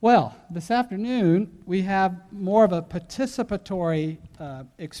Well, this afternoon we have more of a participatory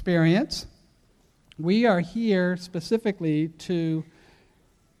experience. We are here specifically to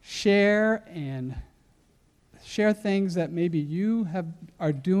share things that maybe you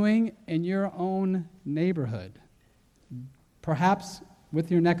are doing in your own neighborhood, perhaps with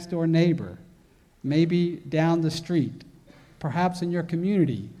your next door neighbor, maybe down the street, perhaps in your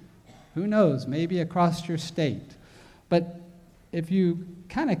community, who knows, maybe across your state. But if you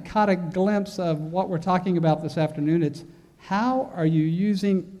kind of caught a glimpse of what we're talking about this afternoon, it's how are you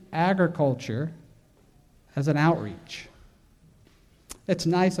using agriculture as an outreach? It's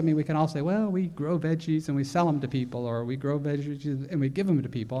nice, we can all say, well, we grow veggies and we sell them to people, or we grow veggies and we give them to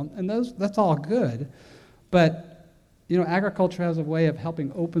people, and that's all good. But, agriculture has a way of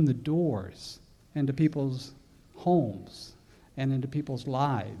helping open the doors into people's homes and into people's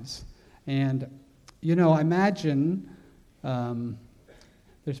lives. And, I imagine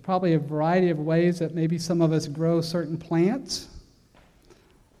there's probably a variety of ways that maybe some of us grow certain plants,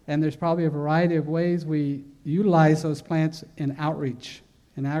 and there's probably a variety of ways we utilize those plants in outreach,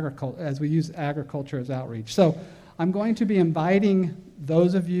 in agriculture, as we use agriculture as outreach. So I'm going to be inviting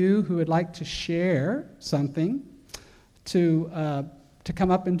those of you who would like to share something to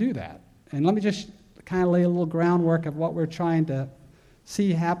come up and do that. And let me just kind of lay a little groundwork of what we're trying to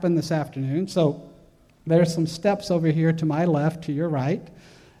see happen this afternoon. So there's some steps over here to my left, to your right,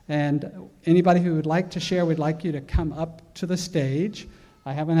 and anybody who would like to share, we'd like you to come up to the stage.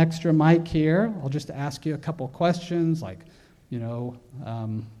 I have an extra mic here. I'll just ask you a couple questions, like,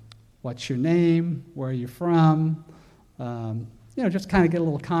 what's your name, where are you from, just kind of get a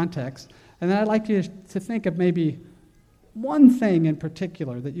little context. And then I'd like you to think of maybe one thing in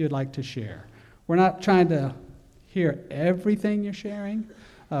particular that you'd like to share. We're not trying to hear everything you're sharing.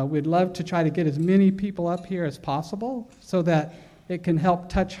 We'd love to try to get as many people up here as possible so that it can help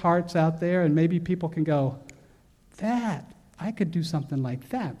touch hearts out there, and maybe people can go, I could do something like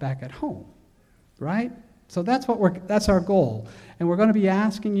that back at home, right? So that's our goal. And we're going to be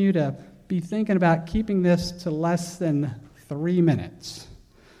asking you to be thinking about keeping this to less than 3 minutes.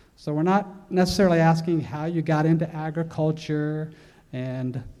 So we're not necessarily asking how you got into agriculture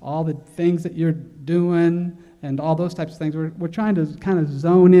and all the things that you're doing and all those types of things. We're trying to kind of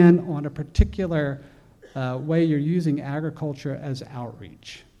zone in on a particular way you're using agriculture as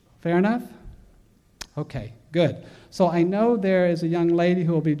outreach. Fair enough? Okay, good. So I know there is a young lady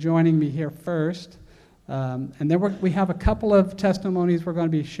who will be joining me here first, and then we have a couple of testimonies we're going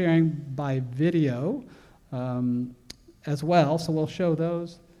to be sharing by video as well, so we'll show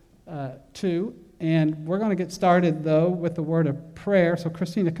those too. And we're going to get started, though, with the word of prayer. So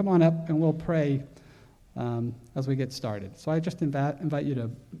Christina, come on up and we'll pray as we get started. So I just invite you to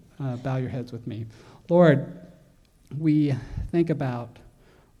bow your heads with me. Lord, we think about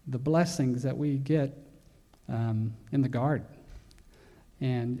the blessings that we get in the garden,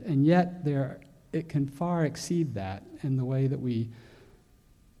 and yet it can far exceed that in the way that we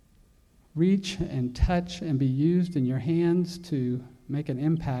reach and touch and be used in your hands to make an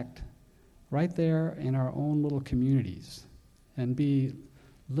impact right there in our own little communities, and be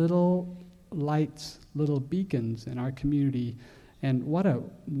little lights, little beacons in our community. And what a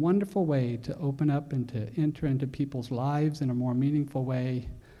wonderful way to open up and to enter into people's lives in a more meaningful way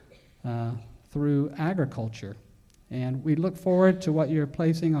through agriculture. And we look forward to what you're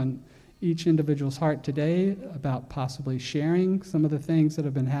placing on each individual's heart today about possibly sharing some of the things that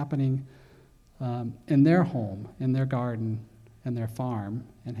have been happening in their home, in their garden, and their farm,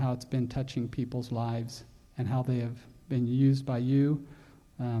 and how it's been touching people's lives and how they have been used by you.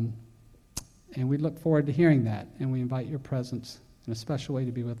 And we look forward to hearing that, and we invite your presence in a special way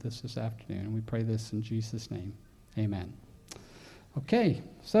to be with us this afternoon. And we pray this in Jesus' name. Amen. Okay,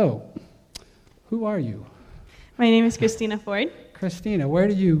 so who are you? My name is Christina Ford. Christina, where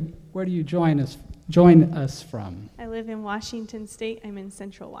do you join us from? I live in Washington State. I'm in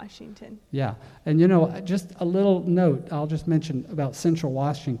Central Washington. Yeah, and just a little note I'll just mention about Central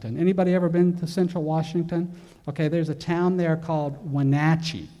Washington. Anybody ever been to Central Washington? Okay, there's a town there called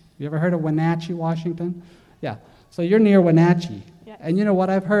Wenatchee. You ever heard of Wenatchee, Washington? Yeah, so you're near Wenatchee. Yeah. And what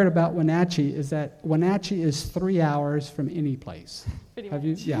I've heard about Wenatchee is that Wenatchee is 3 hours from any place. Pretty Have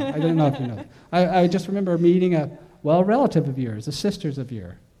much. you? Yeah, I don't know if you know that. I just remember meeting a relative of yours, a sisters of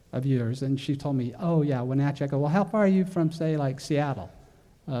yours, and she told me, oh yeah, Wenatchee. I go, well, how far are you from, say, like Seattle?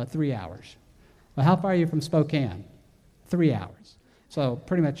 3 hours. Well, how far are you from Spokane? 3 hours. So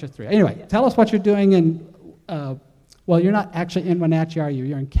pretty much just 3. Anyway, Yeah. Tell us what you're doing in, you're not actually in Wenatchee, are you?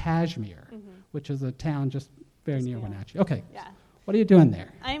 You're in Kashmir, which is a town just very Just near beyond. Wenatchee. Okay. Yeah. What are you doing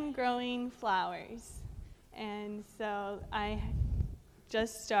there? I'm growing flowers. And so I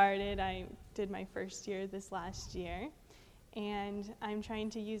just started. I did my first year this last year, and I'm trying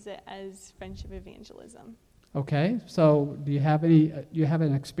to use it as friendship evangelism. Okay, so do you have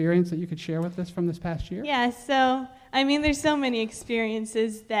an experience that you could share with us from this past year? Yeah, so, there's so many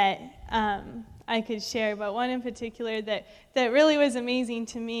experiences that I could share, but one in particular that really was amazing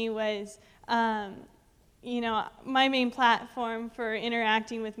to me was, my main platform for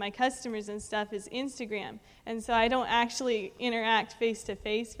interacting with my customers and stuff is Instagram. And so I don't actually interact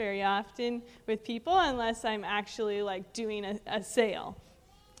face-to-face very often with people unless I'm actually, doing a sale.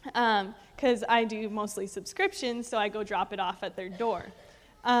 Because I do mostly subscriptions, so I go drop it off at their door.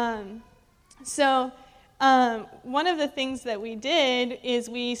 One of the things that we did is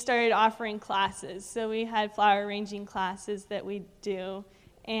we started offering classes. So we had flower arranging classes that we do,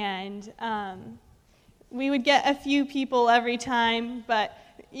 and we would get a few people every time, but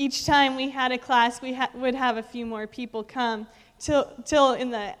each time we had a class, we would have a few more people come. Till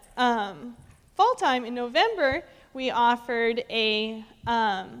in the fall time in November, we offered a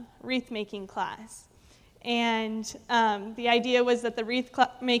wreath-making class. And the idea was that the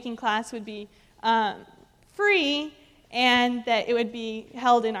wreath-making class would be free and that it would be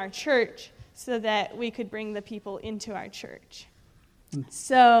held in our church so that we could bring the people into our church.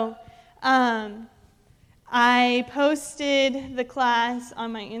 So I posted the class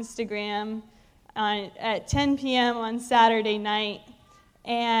on my Instagram at 10 p.m. on Saturday night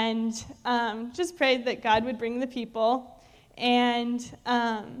and just prayed that God would bring the people. And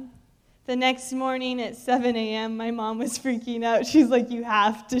the next morning at 7 a.m., my mom was freaking out. She's like, "You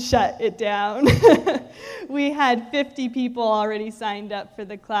have to shut it down." We had 50 people already signed up for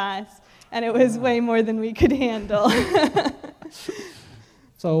the class, and it was way more than we could handle.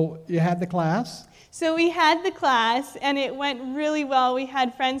 So you had the class? So we had the class, and it went really well. We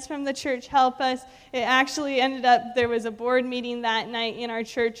had friends from the church help us. It actually ended up, there was a board meeting that night in our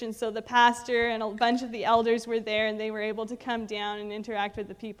church, and so the pastor and a bunch of the elders were there, and they were able to come down and interact with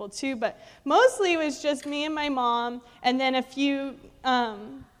the people too. But mostly it was just me and my mom, and then a few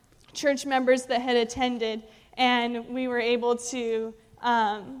church members that had attended, and we were able to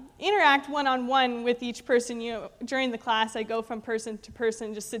interact one-on-one with each person. During the class, I go from person to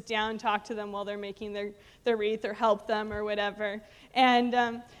person, just sit down and talk to them while they're making their wreath or help them or whatever. And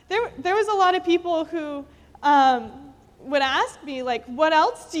there was a lot of people who would ask me, what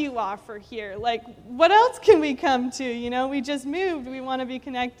else do you offer here? What else can we come to? We just moved. We want to be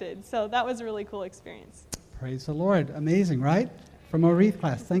connected. So that was a really cool experience. Praise the Lord. Amazing, right? From a wreath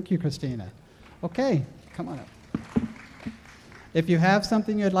class. Thank you, Christina. Okay, come on up. If you have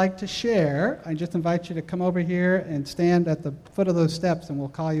something you'd like to share, I just invite you to come over here and stand at the foot of those steps, and we'll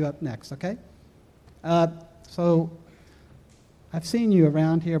call you up next, okay? So I've seen you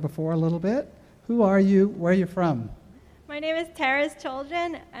around here before a little bit. Who are you? Where are you from? My name is Tara's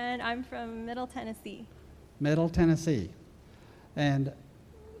Children, and I'm from Middle Tennessee. Middle Tennessee. And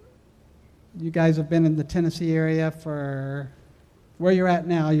you guys have been in the Tennessee area for, where you're at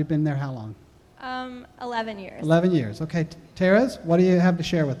now, you've been there how long? 11 years. 11 years. Okay, Tara's, what do you have to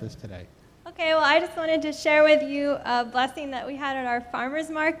share with us today? Okay, well, I just wanted to share with you a blessing that we had at our farmer's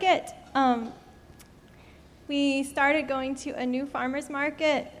market. We started going to a new farmer's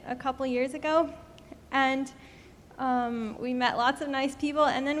market a couple years ago, and we met lots of nice people,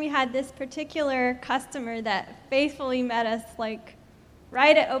 and then we had this particular customer that faithfully met us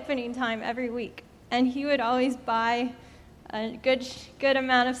right at opening time every week, and he would always buy a good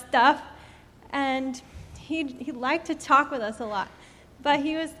amount of stuff, and he liked to talk with us a lot, but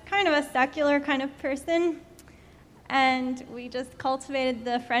he was kind of a secular kind of person, and we just cultivated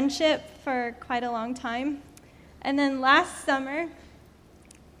the friendship for quite a long time. And then last summer,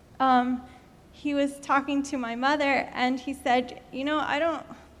 he was talking to my mother, and he said,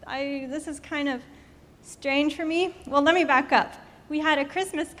 this is kind of strange for me. Well, let me back up. We had a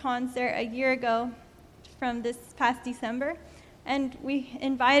Christmas concert a year ago from this past December, and we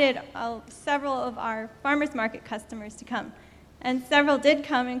invited several of our farmers market customers to come. And several did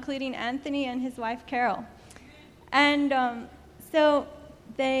come, including Anthony and his wife, Carol. And so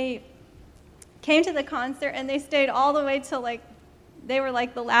they came to the concert, and they stayed all the way till they were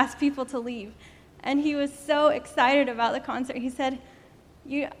the last people to leave. And he was so excited about the concert. He said,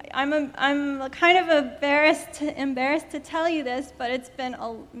 I'm kind of embarrassed to tell you this, but it's been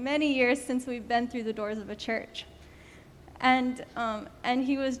many years since we've been through the doors of a church. And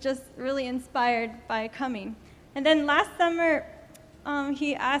he was just really inspired by coming. And then last summer,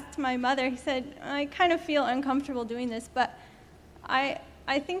 he asked my mother, he said, I kind of feel uncomfortable doing this, but I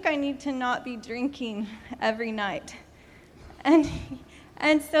think I need to not be drinking every night.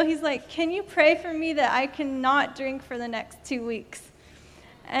 And so he's like, can you pray for me that I can not drink for the next 2 weeks?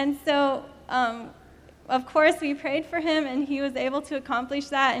 And so, of course, we prayed for him, and he was able to accomplish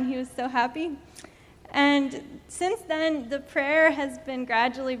that, and he was so happy. And since then, the prayer has been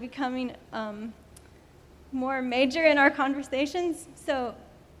gradually becoming more major in our conversations. So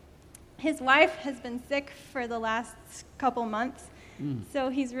his wife has been sick for the last couple months, so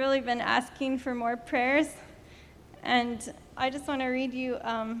he's really been asking for more prayers. And I just want to read you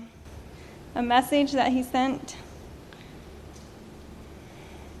a message that he sent.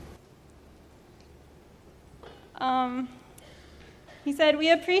 He said, "We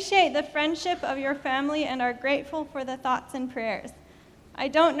appreciate the friendship of your family and are grateful for the thoughts and prayers. I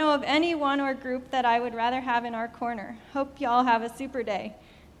don't know of anyone or group that I would rather have in our corner. Hope y'all have a super day."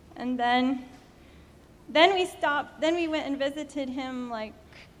 And then we went and visited him like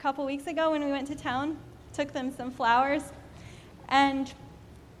a couple weeks ago when we went to town, took them some flowers. And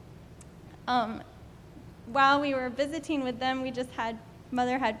while we were visiting with them,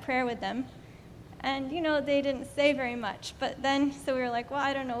 Mother had prayer with them. And, they didn't say very much. But then, so we were like, well,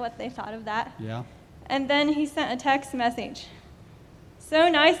 I don't know what they thought of that. Yeah. And then he sent a text message. "So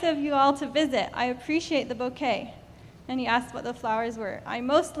nice of you all to visit. I appreciate the bouquet." And he asked what the flowers were. "I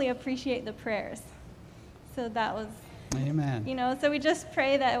mostly appreciate the prayers." So that was, Amen. so we just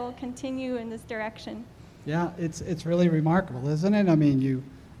pray that it will continue in this direction. Yeah, it's really remarkable, isn't it? I mean,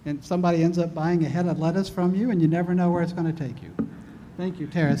 and somebody ends up buying a head of lettuce from you, and you never know where it's going to take you. Thank you,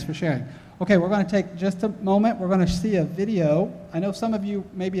 Terrence, for sharing. Okay, we're going to take just a moment. We're going to see a video. I know some of you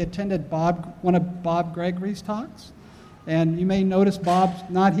maybe attended one of Bob Gregory's talks, and you may notice Bob's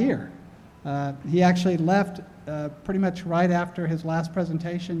not here. He actually left pretty much right after his last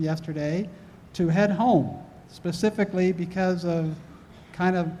presentation yesterday to head home, specifically because of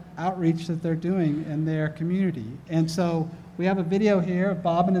kind of outreach that they're doing in their community. And so we have a video here of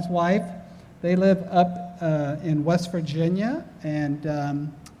Bob and his wife. They live up in West Virginia,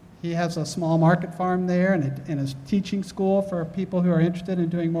 and he has a small market farm there and a teaching school for people who are interested in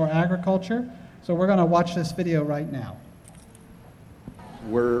doing more agriculture. So we're going to watch this video right now.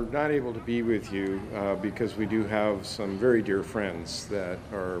 We're not able to be with you because we do have some very dear friends that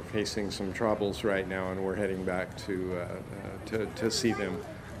are facing some troubles right now, and we're heading back to see them.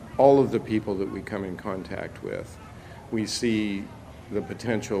 All of the people that we come in contact with, we see the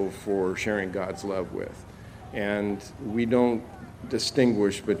potential for sharing God's love with. And we don't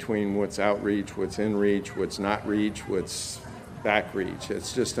distinguish between what's outreach, what's in reach, what's not reach, what's back reach.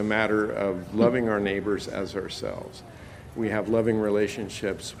 It's just a matter of loving our neighbors as ourselves. We have loving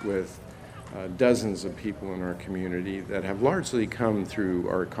relationships with dozens of people in our community that have largely come through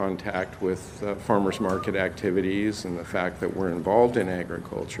our contact with farmers market activities and the fact that we're involved in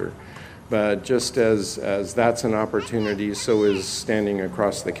agriculture. But just as that's an opportunity, so is standing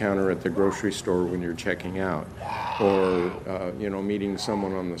across the counter at the grocery store when you're checking out, or meeting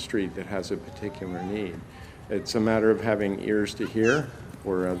someone on the street that has a particular need. It's a matter of having ears to hear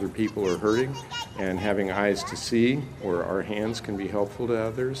where other people are hurting, and having eyes to see where our hands can be helpful to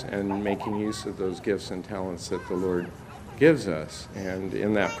others, and making use of those gifts and talents that the Lord gives us. And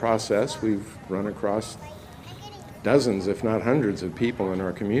in that process, we've run across dozens, if not hundreds, of people in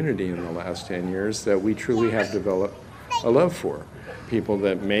our community in the last 10 years that we truly have developed a love for. People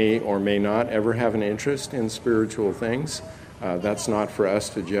that may or may not ever have an interest in spiritual things. That's not for us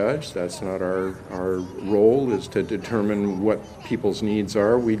to judge. That's not our role, is to determine what people's needs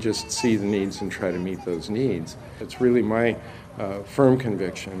are. We just see the needs and try to meet those needs. It's really my firm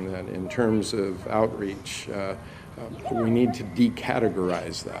conviction that in terms of outreach, we need to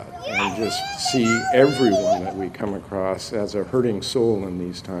decategorize that and just see everyone that we come across as a hurting soul in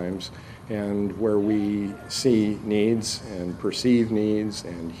these times, and where we see needs and perceive needs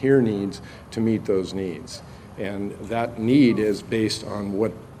and hear needs, to meet those needs. And that need is based on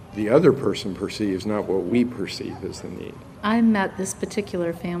what the other person perceives, not what we perceive as the need. I met this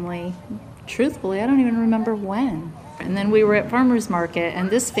particular family, truthfully, I don't even remember when. And then we were at farmers market, and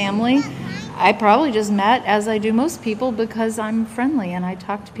this family I probably just met, as I do most people, because I'm friendly and I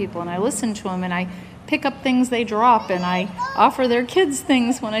talk to people and I listen to them and I pick up things they drop and I offer their kids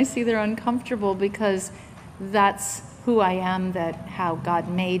things when I see they're uncomfortable, because that's who I am, that how God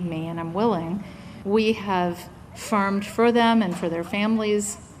made me, and I'm willing. We have farmed for them and for their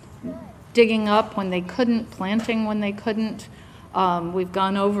families, digging up when they couldn't, planting when they couldn't. We've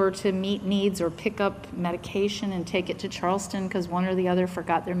gone over to meet needs or pick up medication and take it to Charleston because one or the other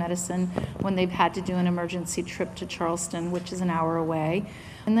forgot their medicine when they've had to do an emergency trip to Charleston, which is an hour away.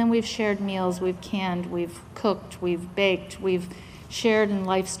 And then we've shared meals, we've canned, we've cooked, we've baked, we've shared in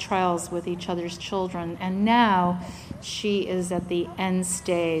life's trials with each other's children. And now she is at the end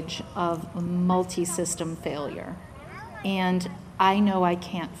stage of a multi-system failure. And I know I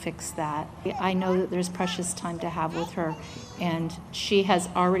can't fix that. I know that there's precious time to have with her, and she has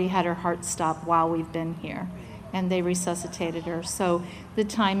already had her heart stop while we've been here, and they resuscitated her. So the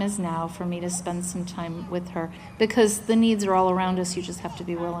time is now for me to spend some time with her, because the needs are all around us. You just have to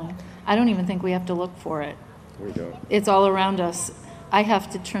be willing. I don't even think we have to look for it. We don't. It's all around us. I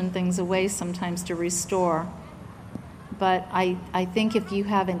have to turn things away sometimes to restore. But I think if you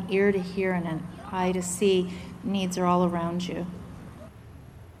have an ear to hear and an eye to see, needs are all around you.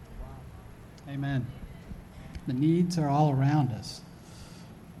 Amen. The needs are all around us.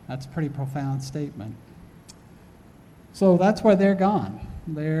 That's a pretty profound statement. So that's why they're gone.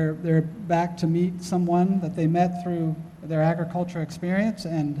 They're back to meet someone that they met through their agriculture experience,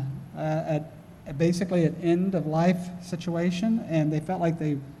 and basically an end of life situation, and they felt like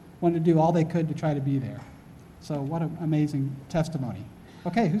they wanted to do all they could to try to be there. So what an amazing testimony.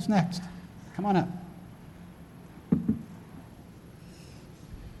 Okay, who's next? Come on up.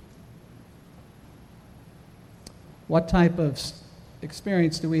 What type of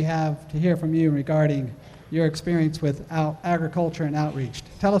experience do we have to hear from you regarding your experience with agriculture and outreach?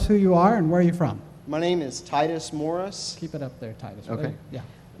 Tell us who you are and where you're from. My name is Titus Morris. Keep it up there, Titus. Okay. Yeah.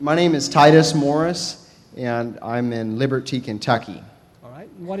 My name is Titus Morris, and I'm in Liberty, Kentucky. All right.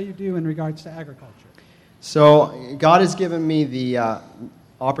 And what do you do in regards to agriculture? So God has given me the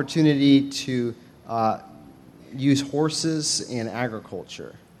opportunity to use horses in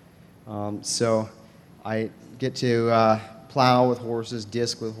agriculture. So I get to plow with horses,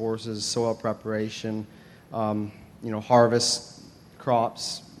 disc with horses, soil preparation, harvest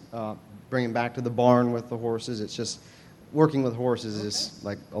crops, bring them back to the barn with the horses. It's just working with horses is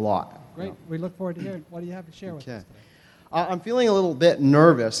like a lot. Great. We look forward to hearing. What do you have to share with us today? I'm feeling a little bit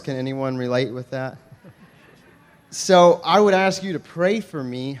nervous. Can anyone relate with that? So I would ask you to pray for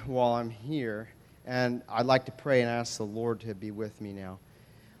me while I'm here, and I'd like to pray and ask the Lord to be with me now.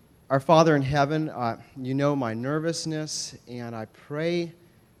 Our Father in heaven, you know my nervousness, and I pray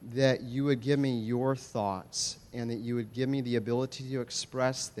that you would give me your thoughts and that you would give me the ability to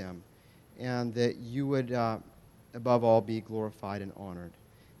express them, and that you would, above all, be glorified and honored.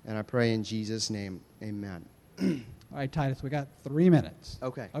 And I pray in Jesus' name, amen. All right, Titus, we got 3 minutes.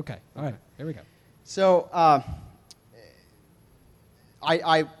 Okay. Okay. All right. Here we go. So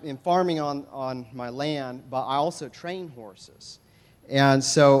I am farming on my land, but I also train horses. And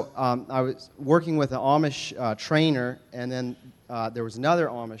so I was working with an Amish trainer, and then there was another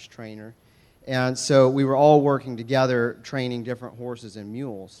Amish trainer. And so we were all working together training different horses and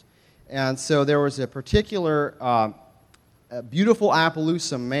mules. And so there was a particular a beautiful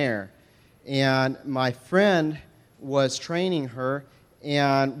Appaloosa mare, and my friend was training her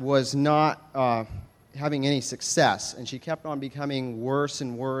and was not having any success, and she kept on becoming worse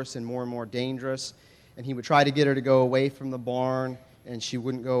and worse and more dangerous, and he would try to get her to go away from the barn, and she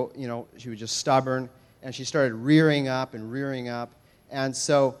wouldn't go, she was just stubborn, and she started rearing up, and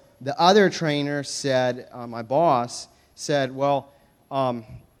so the other trainer said, my boss said, well, I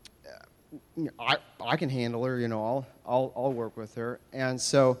can handle her, I'll work with her, and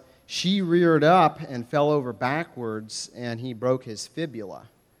so she reared up and fell over backwards, and he broke his fibula.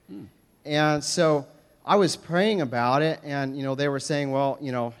 And so I was praying about it, and, they were saying, well,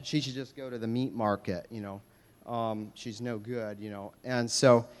 she should just go to the meat market, she's no good, And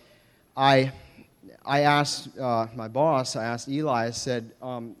so I asked my boss, I asked Eli, I said,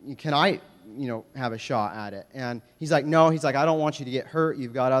 can I, have a shot at it? And he's like, no, I don't want you to get hurt.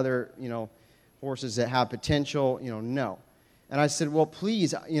 You've got other, horses that have potential, no. And I said, well,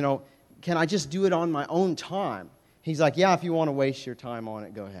 please, can I just do it on my own time? He's like, yeah, if you want to waste your time on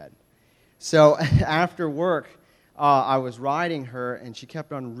it, go ahead. So after work, I was riding her, and she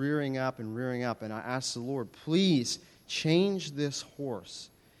kept on rearing up, and I asked the Lord, please change this horse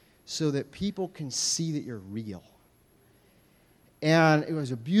so that people can see that you're real. And it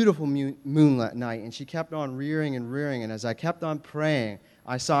was a beautiful moonlit night, and she kept on rearing, and as I kept on praying,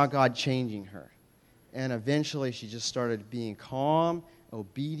 I saw God changing her. And eventually she just started being calm,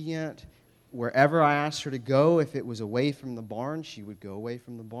 obedient. Wherever I asked her to go, if it was away from the barn, she would go away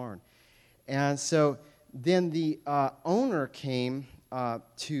from the barn. And so then the owner came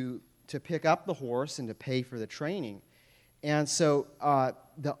to pick up the horse and to pay for the training. And so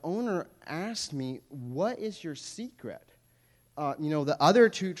the owner asked me, what is your secret? The other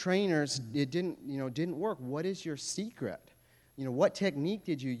two trainers, it didn't work. What is your secret? What technique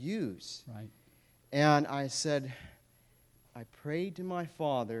did you use? Right. And I said, I prayed to my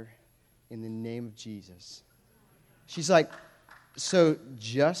Father in the name of Jesus. She's like, so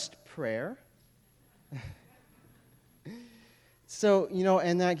just prayer? So,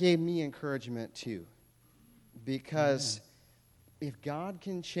 and that gave me encouragement too. because if God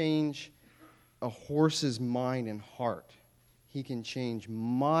can change a horse's mind and heart, he can change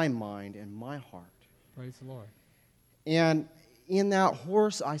my mind and my heart. Praise the Lord. And in that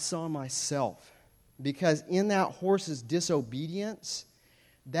horse, I saw myself. Because in that horse's disobedience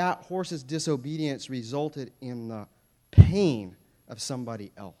resulted in the pain of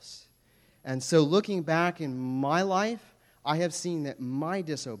somebody else. And so looking back in my life, I have seen that my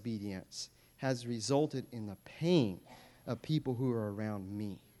disobedience has resulted in the pain of people who are around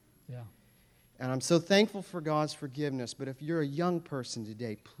me. Yeah. And I'm so thankful for God's forgiveness. But if you're a young person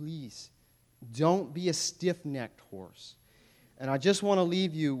today, please don't be a stiff-necked horse. And I just want to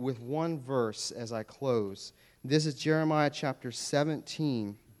leave you with one verse as I close. This is Jeremiah chapter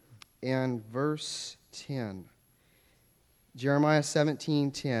 17 and verse 10. Jeremiah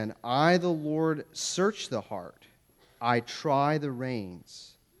 17:10. I, the Lord, search the heart. I try the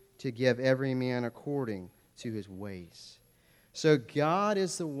reins to give every man according to his ways. So God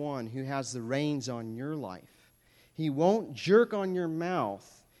is the one who has the reins on your life. He won't jerk on your mouth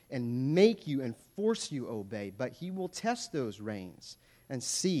and make you and force you obey, but he will test those reins and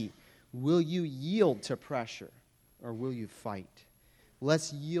see, will you yield to pressure or will you fight?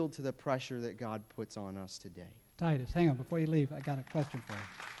 Let's yield to the pressure that God puts on us today. Titus, hang on. Before you leave, I got a question for you.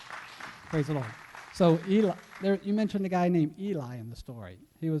 Praise the Lord. So Eli, you mentioned a guy named Eli in the story.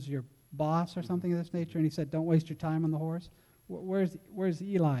 He was your boss or something of this nature, and he said, don't waste your time on the horse. Where's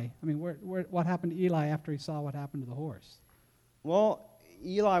Eli? I mean, what happened to Eli after he saw what happened to the horse? Well,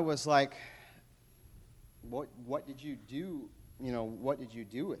 Eli was like, what did you do? What did you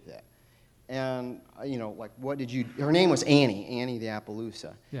do with it? And, what did you, her name was Annie the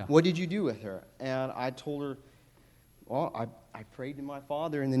Appaloosa. Yeah. What did you do with her? And I told her, well, I prayed to my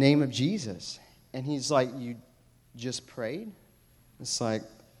Father in the name of Jesus. And he's like, you just prayed? It's like,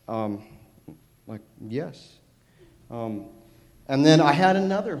 yes. And then I had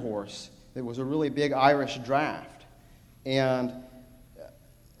another horse that was a really big Irish draft. And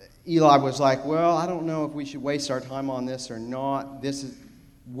Eli was like, well, I don't know if we should waste our time on this or not.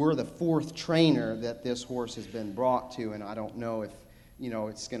 We're the fourth trainer that this horse has been brought to, and I don't know if,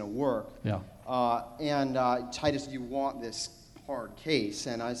 it's going to work. Yeah. And Titus, do you want this hard case?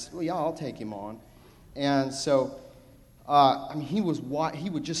 And I said, well, yeah, I'll take him on. And so, he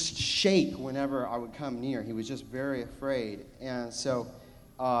would just shake whenever I would come near. He was just very afraid. And so,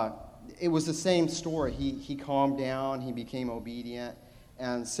 it was the same story. He calmed down. He became obedient.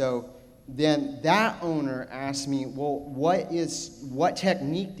 And so then that owner asked me, well, what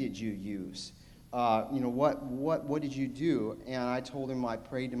technique did you use? What did you do? And I told him I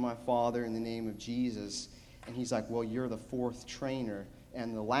prayed to my Father in the name of Jesus. And he's like, well, you're the fourth trainer,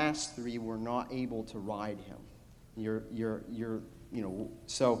 and the last three were not able to ride him.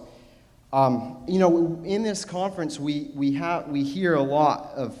 So, in this conference we hear a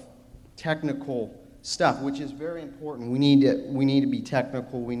lot of technical stuff, which is very important. We need to be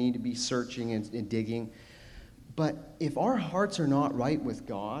technical. We need to be searching and digging. But if our hearts are not right with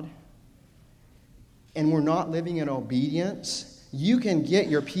God, and we're not living in obedience, you can get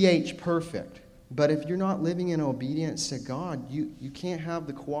your pH perfect. But if you're not living in obedience to God, you can't have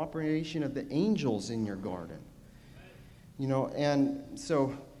the cooperation of the angels in your garden. And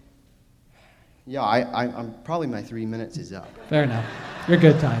so, yeah, I'm probably my 3 minutes is up. Fair enough. You're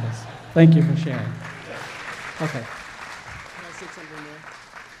good, Titus. Thank you for sharing. Okay. Can I say something there?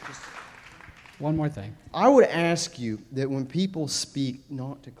 Just one more thing. I would ask you that when people speak,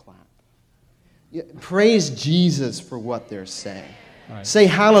 not to clap. Praise Jesus for what they're saying. All right. Say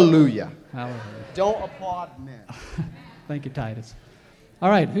hallelujah. Hallelujah. Don't applaud men. Thank you, Titus. All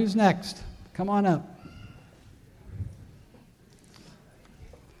right, who's next? Come on up.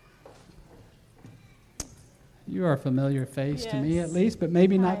 You are a familiar face to me, Yes. at least, but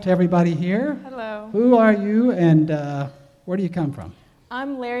maybe not Hi. to everybody here. Hello. Who are you, and where do you come from?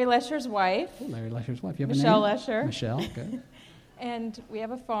 I'm Larry Lesher's wife, Oh, Larry Lesher's wife. You have Michelle a name? Lesher. Michelle, good. and we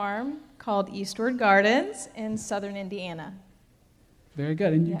have a farm called Eastward Gardens in southern Indiana. Very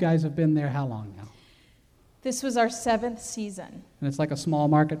good. And you Yeah. guys have been there how long now? This was our 7th season. And it's like a small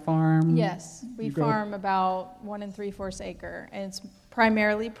market farm? Yes, we You grow- farm about 1 3/4 acre, and it's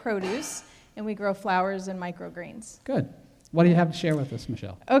primarily produce, and we grow flowers and microgreens. Good. What do you have to share with us,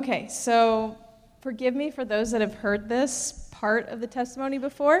 Michelle? Okay, so forgive me for those that have heard this part of the testimony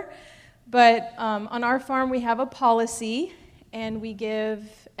before, but on our farm we have a policy, and we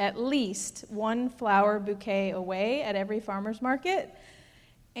give at least 1 flower bouquet away at every farmer's market,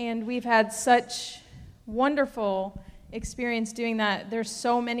 and we've had such wonderful experience doing that. There's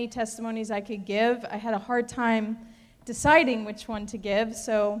so many testimonies I could give. I had a hard time deciding which one to give,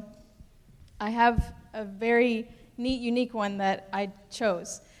 so I have a very neat, unique one that I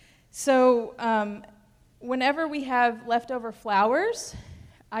chose. So whenever we have leftover flowers,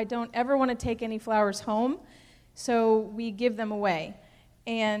 I don't ever want to take any flowers home, so we give them away.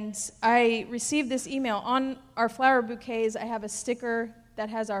 And I received this email. On our flower bouquets, I have a sticker that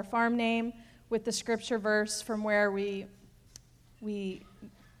has our farm name with the scripture verse from where we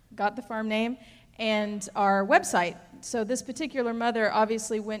got the farm name, and our website. So this particular mother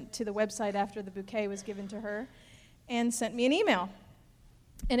obviously went to the website after the bouquet was given to her and sent me an email.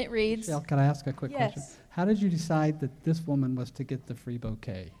 And it reads... Michelle, can I ask a quick question? How did you decide that this woman was to get the free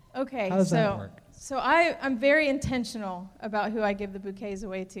bouquet? Okay, how does that work? So I'm very intentional about who I give the bouquets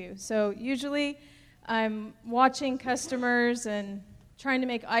away to. So usually I'm watching customers and trying to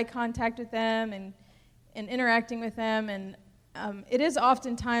make eye contact with them and interacting with them. And it is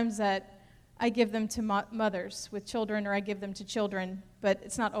oftentimes that I give them to mothers with children, or I give them to children, but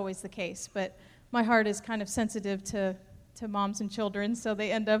it's not always the case. But my heart is kind of sensitive to moms and children, so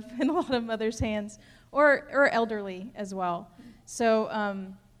they end up in a lot of mothers' hands, or elderly as well. So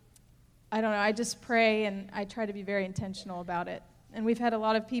I don't know, I just pray and I try to be very intentional about it. And we've had a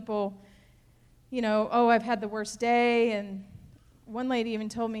lot of people, I've had the worst day, and one lady even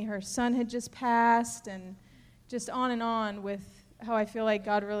told me her son had just passed, and just on with how I feel like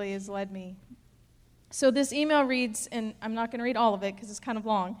God really has led me. So this email reads, and I'm not going to read all of it because it's kind of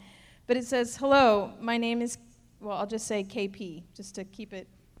long, but it says, "Hello, my name is," well, I'll just say KP, just to keep it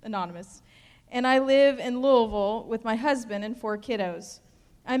anonymous, "and I live in Louisville with my husband and 4 kiddos.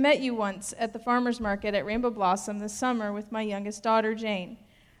 I met you once at the farmer's market at Rainbow Blossom this summer with my youngest daughter, Jane.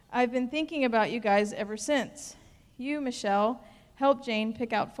 I've been thinking about you guys ever since. You, Michelle, helped Jane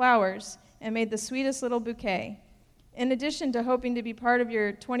pick out flowers and made the sweetest little bouquet. In addition to hoping to be part of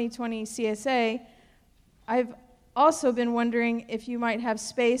your 2020 CSA, I've also been wondering if you might have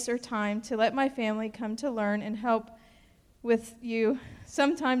space or time to let my family come to learn and help with you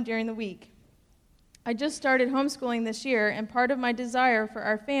sometime during the week. I just started homeschooling this year, and part of my desire for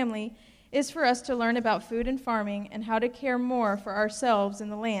our family is for us to learn about food and farming and how to care more for ourselves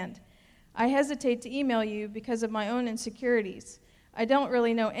and the land. I hesitate to email you because of my own insecurities. I don't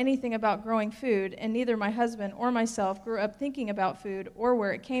really know anything about growing food, and neither my husband or myself grew up thinking about food or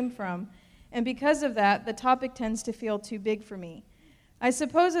where it came from, and because of that, the topic tends to feel too big for me. I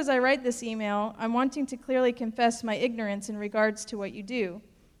suppose as I write this email, I'm wanting to clearly confess my ignorance in regards to what you do,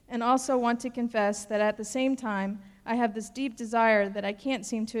 and also want to confess that at the same time, I have this deep desire that I can't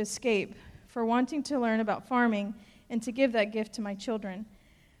seem to escape for wanting to learn about farming and to give that gift to my children.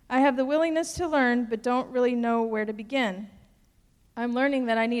 I have the willingness to learn, but don't really know where to begin. I'm learning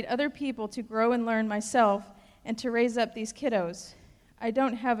that I need other people to grow and learn myself and to raise up these kiddos. I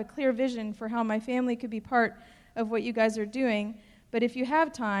don't have a clear vision for how my family could be part of what you guys are doing, but if you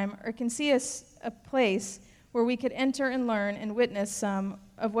have time or can see us a place where we could enter and learn and witness some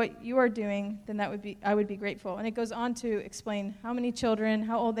of what you are doing, then I would be grateful." And it goes on to explain how many children,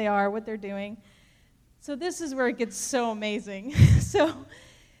 how old they are, what they're doing. So this is where it gets so amazing.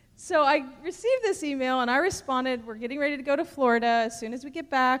 So I received this email, and I responded, "We're getting ready to go to Florida. As soon as we get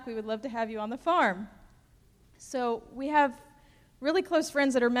back, we would love to have you on the farm." So we have really close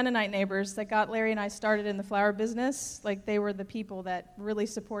friends that are Mennonite neighbors that got Larry and I started in the flower business. Like, they were the people that really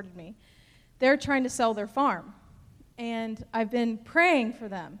supported me. They're trying to sell their farm, and I've been praying for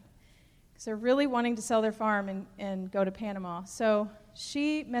them because they're really wanting to sell their farm and go to Panama. So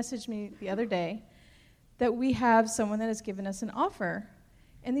she messaged me the other day that we have someone that has given us an offer,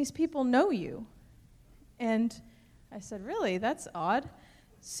 and these people know you. And I said, "Really? That's odd."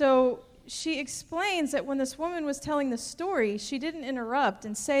 So she explains that when this woman was telling the story, she didn't interrupt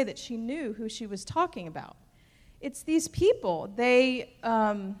and say that she knew who she was talking about. It's these people. They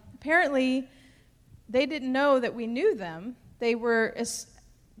apparently, they didn't know that we knew them. They were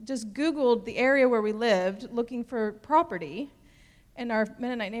just Googled the area where we lived, looking for property, and our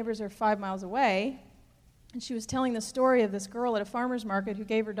Mennonite neighbors are 5 miles away. And she was telling the story of this girl at a farmer's market who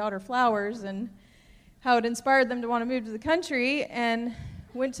gave her daughter flowers and how it inspired them to want to move to the country, and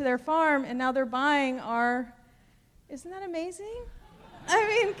went to their farm, and now they're buying our... Isn't that amazing? I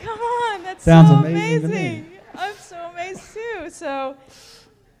mean, come on, that's Sounds so amazing to me. I'm so amazed too. So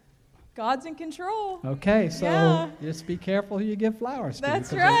God's in control. Okay, so Yeah. just be careful who you give flowers to.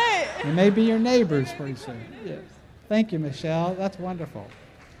 That's 'cause right. They may be your neighbors pretty soon. Yes. Thank you, Michelle. That's wonderful.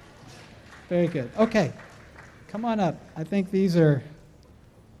 Very good. Okay, come on up. I think these are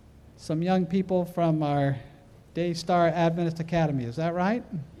some young people from our Daystar Adventist Academy. Is that right?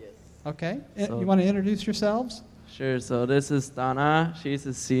 Yes. Okay. So- You want to introduce yourselves? Sure. So this is Dana. She's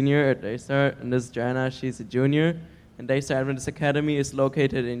a senior at Daystar, and this is Jana. She's a junior, And Daystar Adventist Academy is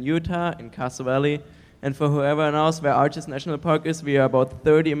located in Utah, in Castle Valley. And for whoever knows where Arches National Park is, we are about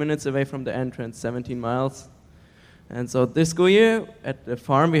 30 minutes away from the entrance, 17 miles. And so this school year at the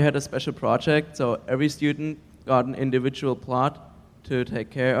farm, we had a special project. So every student got an individual plot to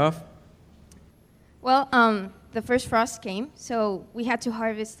take care of. Well, the first frost came, so we had to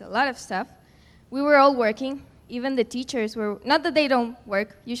harvest a lot of stuff. We were all working. Even the teachers were, not that they don't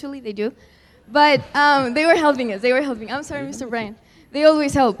work, usually they do, but they were helping us. I'm sorry, Mr. Brian. They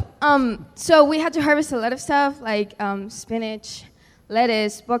always help. So we had to harvest a lot of stuff, like spinach,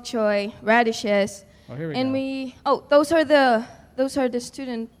 lettuce, bok choy, radishes. Oh, here we and go. Those are the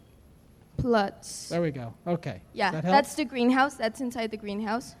student plots. There we go. Okay. Yeah, That help? that's the greenhouse. That's inside the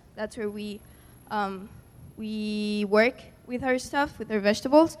greenhouse. That's where we work with our stuff, with our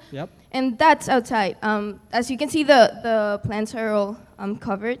vegetables. Yep. And that's outside. As you can see, the plants are all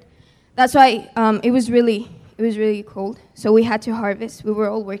covered. That's why it was really cold. So we had to harvest. We were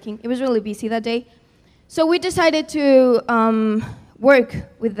all working. It was really busy that day. So we decided to work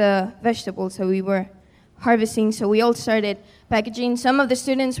with the vegetables. So we were harvesting. So we all started packaging. Some of the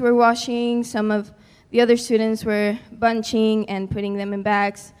students were washing. Some of the other students were bunching and putting them in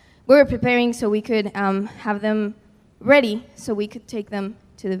bags. We were preparing so we could have them ready so we could take them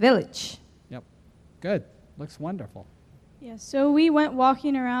to the village. Yep. Good. Looks wonderful. Yeah, so we went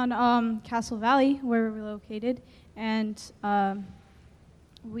walking around Castle Valley, where we were located, and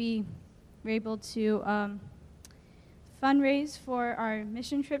we were able to fundraise for our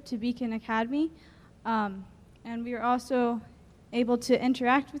mission trip to Beacon Academy, and we were also able to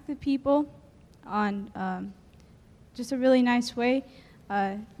interact with the people on just a really nice way,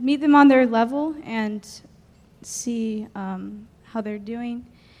 meet them on their level and see how they're doing.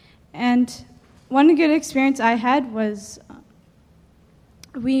 And one good experience I had was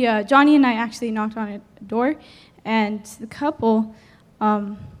Johnny and I actually knocked on a door, and the couple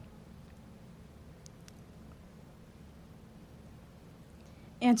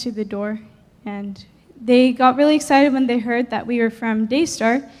answered the door, and they got really excited when they heard that we were from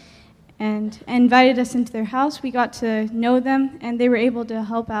Daystar and invited us into their house. We got to know them, and they were able to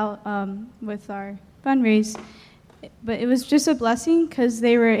help out with our fundraise. But it was just a blessing because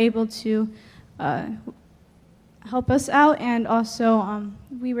they were able to help us out, and also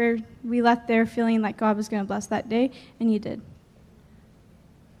we left there feeling like God was going to bless that day, and He did.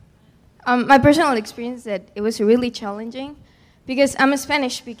 My personal experience that it was really challenging because I'm a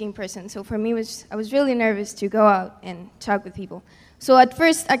Spanish-speaking person, so for me I was really nervous to go out and talk with people. So at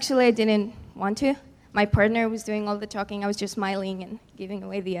first, actually, I didn't want to. My partner was doing all the talking. I was just smiling and giving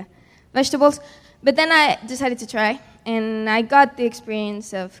away the vegetables. But then I decided to try, and I got the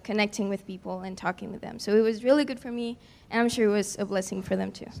experience of connecting with people and talking with them. So it was really good for me, and I'm sure it was a blessing for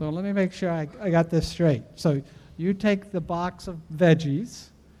them too. So let me make sure I got this straight. So you take the box of veggies,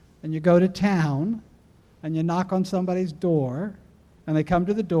 and you go to town, and you knock on somebody's door, and they come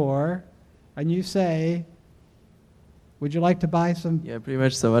to the door, and you say, would you like to buy some? Yeah, pretty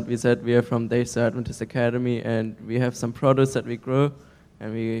much. So what we said, we are from Daystar Adventist Academy, and we have some produce that we grow,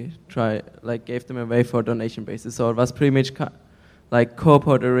 and we gave them away for donation basis. So it was pretty much like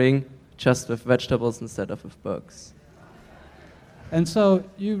co-portering, just with vegetables instead of with books. And so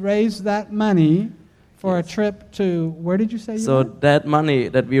you raised that money for a trip to, where did you say you went? That money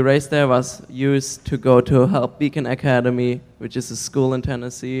that we raised there was used to go to help Beacon Academy, which is a school in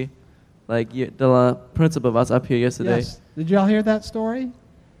Tennessee. The principal was up here yesterday. Yes. Did y'all hear that story?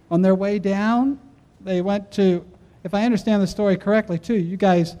 On their way down, they went to, if I understand the story correctly too, you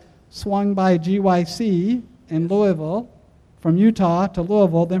guys swung by GYC in Louisville, from Utah to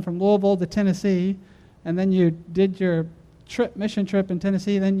Louisville, then from Louisville to Tennessee, and then you did your mission trip in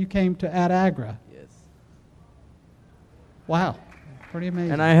Tennessee, then you came to AdAgrA. Yes. Wow, pretty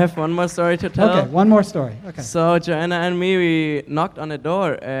amazing. And I have one more story to tell. Okay, one more story. Okay. So Joanna and me, we knocked on the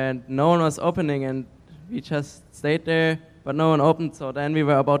door, and no one was opening, and we just stayed there, but no one opened. So then we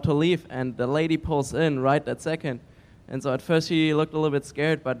were about to leave, and the lady pulls in right that second. And so at first she looked a little bit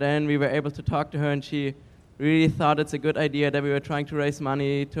scared, but then we were able to talk to her, and she really thought it's a good idea that we were trying to raise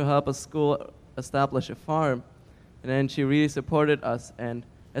money to help a school establish a farm. And then she really supported us. And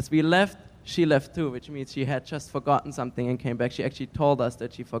as we left, she left too, which means she had just forgotten something and came back. She actually told us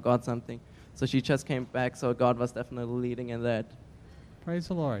that she forgot something. So she just came back, so God was definitely leading in that. Praise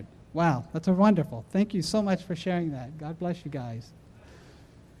the Lord. Wow, that's wonderful. Thank you so much for sharing that. God bless you guys.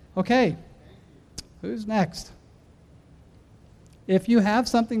 Okay, who's next? If you have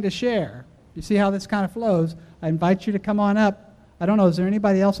something to share, you see how this kind of flows, I invite you to come on up. I don't know, is there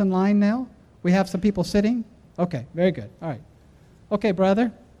anybody else in line now? We have some people sitting? Okay, very good. All right. Okay,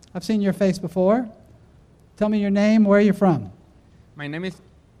 brother, I've seen your face before. Tell me your name, where are you from? My name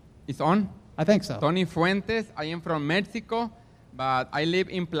is on? I think so. Tony Fuentes. I am from Mexico, but I live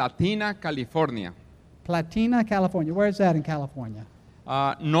in Platina, California. Platina, California. Where is that in California?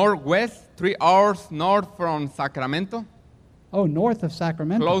 Northwest, 3 hours north from Sacramento. Oh, north of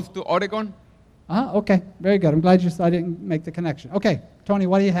Sacramento. Close to Oregon. Okay, very good. I'm glad I didn't make the connection. Okay, Tony,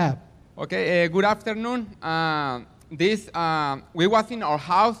 what do you have? Okay, good afternoon. We was in our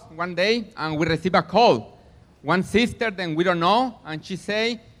house one day, and we received a call. One sister, then we don't know, and she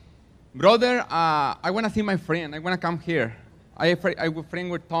say, brother, I want to see my friend. I want to come here. I will friend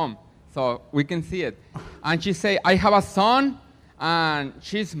with Tom, so we can see it. And she say, I have a son, and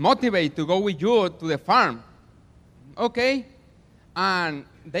she's motivated to go with you to the farm. Okay. And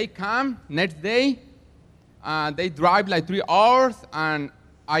they come next day. They drive like 3 hours, and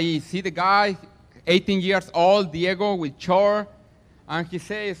I see the guy, 18 years old, Diego, with chore. And he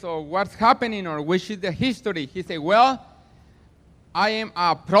says, so what's happening, or which is the history? He said, well, I am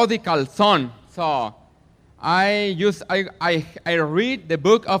a prodigal son. So I read the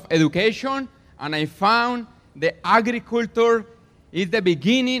book of education, and I found the agriculture is the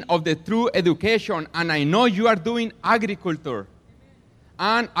beginning of the true education. And I know you are doing agriculture.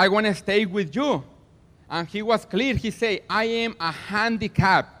 And I want to stay with you. And he was clear. He said, I am a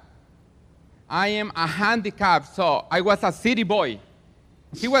handicap. I am a handicap. So I was a city boy.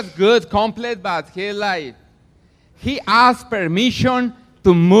 He was good, complete, but he asked permission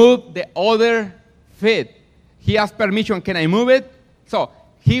to move the other feet. He asked permission, can I move it? So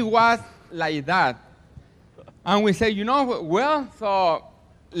he was like that. And we say, well, so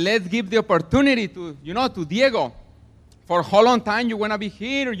let's give the opportunity to Diego. For how long time you want to be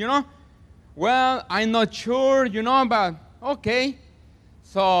here, Well, I'm not sure, but okay.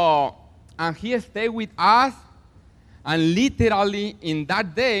 So, and he stayed with us, and literally in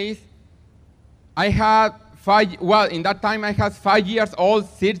that days, in that time I had 5 years old,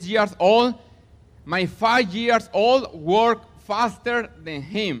 6 years old. My 5 years old worked faster than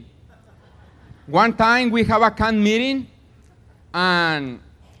him. One time we have a camp meeting, and,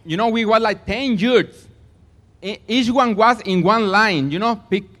 we were like 10 youths. Each one was in one line,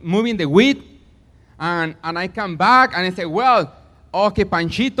 moving the wheat. And I come back, and I say, well, okay,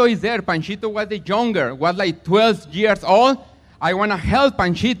 Panchito is there. Panchito was the younger, was like 12 years old. I want to help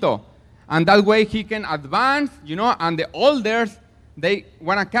Panchito. And that way he can advance, and the elders, they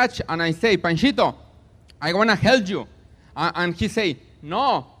want to catch. And I say, Panchito, I want to help you. And he say,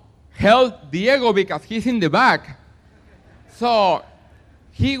 no, help Diego because he's in the back. So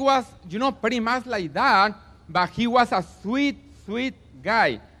he was, pretty much like that, but he was a sweet, sweet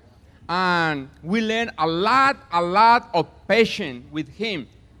guy. And we learned a lot of patience with him.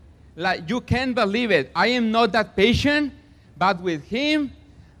 Like, you can't believe it. I am not that patient, but with him,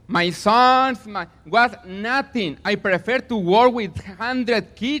 my sons, was nothing. I prefer to work with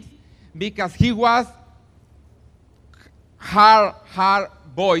 100 kids because he was hard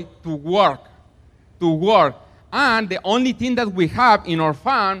boy to work. And the only thing that we have in our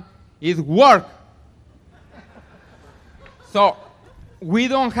farm is work. So we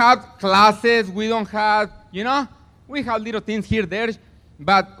don't have classes, we don't have, we have little things here, there,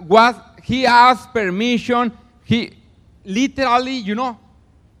 but he asked permission, he literally,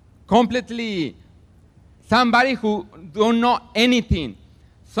 completely somebody who don't know anything.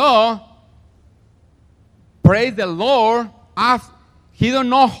 So, praise the Lord, he don't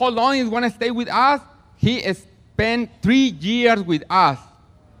know how long he's going to stay with us. He spent 3 years with us.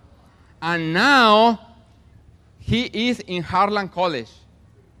 And now, he is in Harlan College.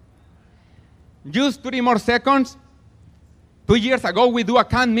 Just 3 more seconds. 2 years ago, we do a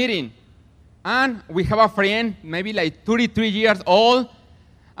camp meeting. And we have a friend, maybe like 33 years old,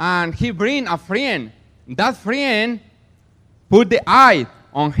 and he bring a friend. That friend put the eye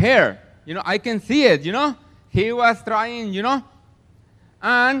on her. I can see it, He was trying,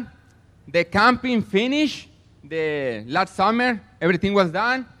 And the camping finished. The last summer, everything was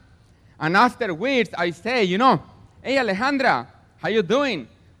done. And afterwards, I say, hey, Alejandra, how you doing?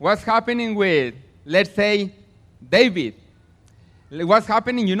 What's happening with, let's say, David? What's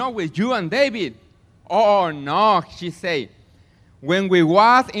happening, with you and David? Oh, no, she say. When we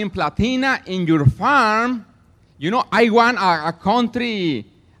was in Platina, in your farm, I want a country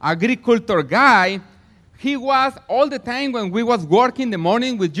agriculture guy. He was, all the time when we was working in the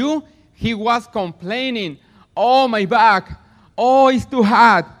morning with you, he was complaining, oh, my back, oh, it's too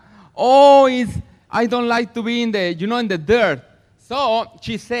hot, oh, I don't like to be in the, in the dirt. So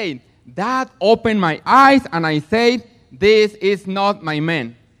she said, that opened my eyes, and I said, this is not my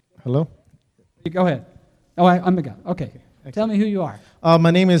man. Hello? Go ahead. Oh, I'm the guy. Okay. Tell me who you are.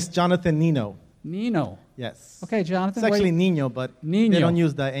 My name is Jonathan Nino. Nino. Yes. Okay, Jonathan. It's actually Nino, but Nino. they don't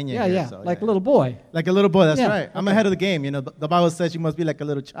use the ñ Yeah, here. yeah, So, like a little boy. Like a little boy, that's Yeah, right. I'm okay. ahead of the game. You know, the Bible says you must be like a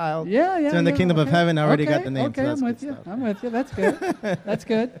little child. Yeah, yeah. So in the yeah, kingdom of okay. heaven, I already okay, got the name. Okay, so that's I'm good with you. stuff. I'm with you. That's good. That's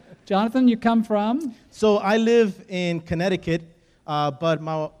good. Jonathan, you come from? So I live in Connecticut,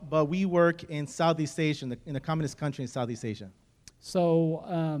 but we work in Southeast Asia, in the communist country in Southeast Asia.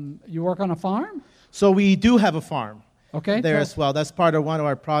 So you work on a farm? So we do have a farm. Okay. There as well. That's part of one of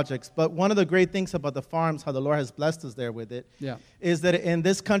our projects. But one of the great things about the farms, how the Lord has blessed us there with it, is that in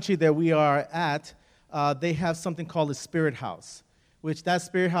this country that we are at, they have something called a spirit house, which that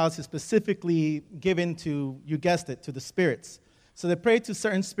spirit house is specifically given to, you guessed it, to the spirits. So they pray to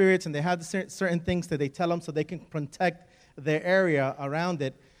certain spirits, and they have certain things that they tell them so they can protect their area around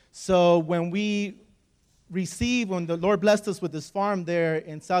it. So when the Lord blessed us with this farm there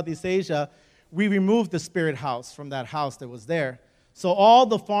in Southeast Asia, we removed the spirit house from that house that was there. So all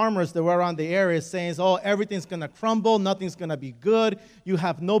the farmers that were around the area saying, oh, everything's going to crumble, nothing's going to be good, you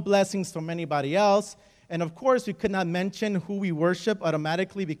have no blessings from anybody else. And of course, we could not mention who we worship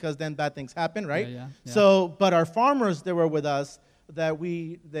automatically because then bad things happen, right? Yeah. So, but our farmers that were with us, that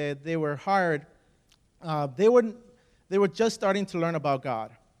they were hired, they were just starting to learn about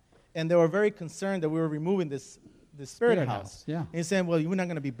God. And they were very concerned that we were removing this spirit house. Yeah. And he's saying, well, we're not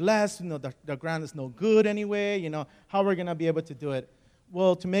going to be blessed. You know, the ground is no good anyway. You know, how are we going to be able to do it?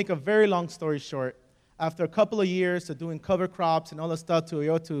 Well, to make a very long story short, after a couple of years of doing cover crops and all that stuff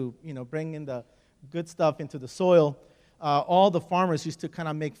to bring in the good stuff into the soil, all the farmers used to kind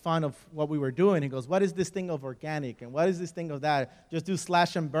of make fun of what we were doing. He goes, what is this thing of organic? And what is this thing of that? Just do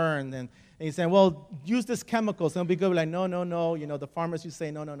slash and burn. And he's saying, well, use this chemicals. And it'll be good. We're like, no. You know, the farmers used to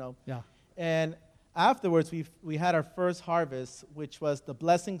say, no. Yeah. And afterwards, we had our first harvest, which was the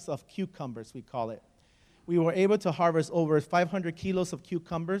blessings of cucumbers, we call it. We were able to harvest over 500 kilos of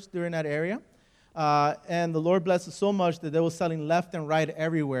cucumbers during that area. And the Lord blessed us so much that they were selling left and right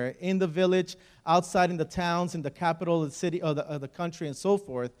everywhere, in the village, outside in the towns, in the capital of the city, of the country, and so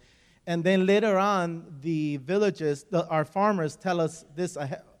forth. And then later on, the villages, our farmers tell us this.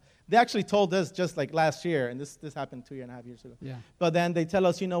 They actually told us just like last year, and this happened 2.5 years ago. Yeah. But then they tell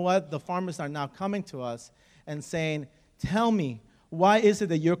us, you know what? The farmers are now coming to us and saying, tell me, why is it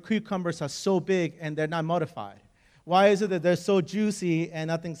that your cucumbers are so big and they're not modified? Why is it that they're so juicy and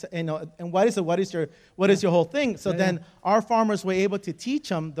nothing's, and what is your whole thing? So then our farmers were able to teach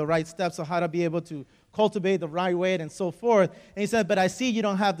them the right steps of how to be able to cultivate the right way and so forth. And he said, but I see you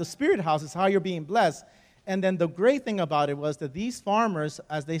don't have the spirit house. It's how you're being blessed. And then the great thing about it was that these farmers,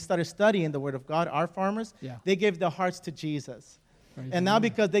 as they started studying the Word of God, our farmers, they gave their hearts to Jesus. And now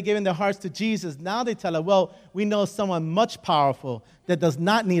because they gave their hearts to Jesus, now they tell us, well, we know someone much powerful that does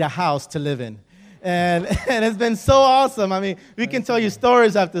not need a house to live in. And it's been so awesome. I mean, we can tell you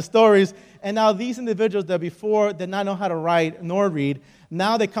stories after stories. And now these individuals that before did not know how to write nor read,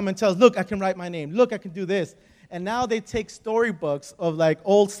 now they come and tell us, look, I can write my name. Look, I can do this. And now they take storybooks of like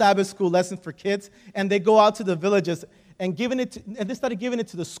old Sabbath school lessons for kids, and they go out to the villages and they started giving it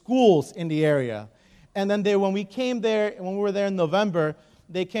to the schools in the area. And then when we were there in November,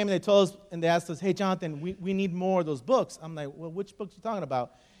 they came and they told us, and they asked us, hey, Jonathan, we need more of those books. I'm like, well, which books are you talking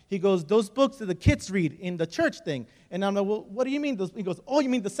about? He goes, those books that the kids read in the church thing. And I'm like, well, what do you mean? He goes, oh, you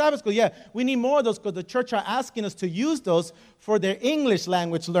mean the Sabbath school? Yeah, we need more of those because the church are asking us to use those for their English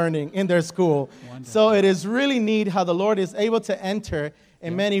language learning in their school. Wonderful. So it is really neat how the Lord is able to enter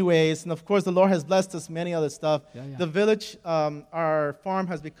in many ways. And of course, the Lord has blessed us many other stuff. The village, our farm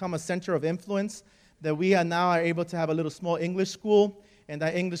has become a center of influence that we are now able to have a little small English school. And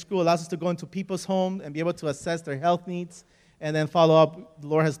that English school allows us to go into people's homes and be able to assess their health needs. And then follow up, the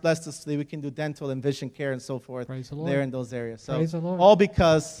Lord has blessed us so that we can do dental and vision care and so forth there in those areas. So Praise the Lord. All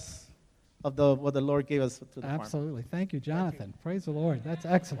because of what the Lord gave us to the farm. Absolutely. Thank you, Jonathan. Praise the Lord. That's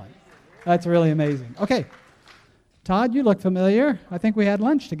excellent. That's really amazing. Okay. Todd, you look familiar. I think we had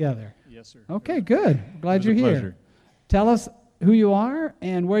lunch together. Yes, sir. Okay, good. Glad you're here. Pleasure. Tell us who you are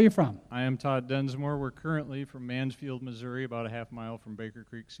and where you're from. I am Todd Densmore. We're currently from Mansfield, Missouri, about a half mile from Baker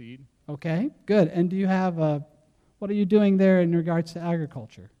Creek Seed. Okay, good. And do you have what are you doing there in regards to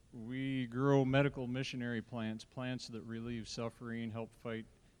agriculture? We grow medical missionary plants that relieve suffering, help fight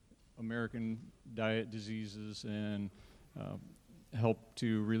American diet diseases, and help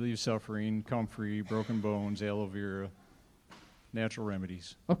to relieve suffering, comfrey, broken bones, aloe vera, natural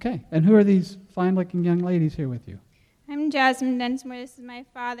remedies. Okay, and who are these fine-looking young ladies here with you? I'm Jasmine Densmore. This is my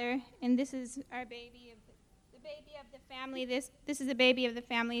father, and this is our baby, the baby of the family. This is the baby of the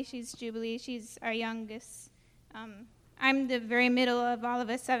family. She's Jubilee. She's our youngest. I'm the very middle of all of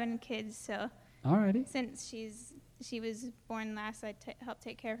us 7 kids, so Alrighty. since she was born last, I helped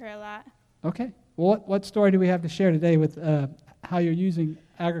take care of her a lot. Okay. Well, what story do we have to share today with how you're using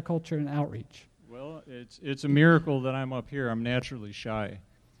agriculture and outreach? Well, it's a miracle that I'm up here. I'm naturally shy.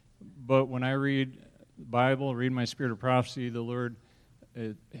 But when I read the Bible, read my Spirit of Prophecy, the Lord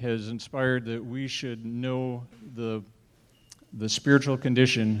has inspired that we should know the spiritual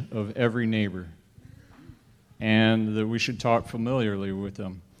condition of every neighbor, and that we should talk familiarly with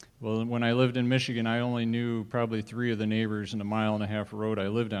them. Well, when I lived in Michigan, I only knew probably 3 of the neighbors in a 1.5 mile road I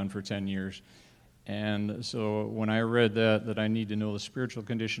lived on for 10 years. And so when I read that I need to know the spiritual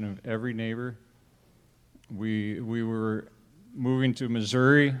condition of every neighbor, we were moving to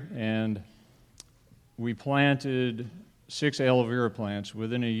Missouri, and we planted 6 aloe vera plants.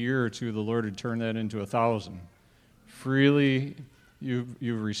 Within a year or two, the Lord had turned that into 1,000. Freely you've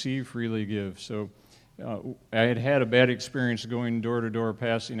received, freely give. So I had a bad experience going door to door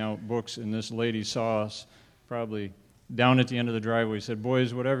passing out books, and this lady saw us probably down at the end of the driveway, said,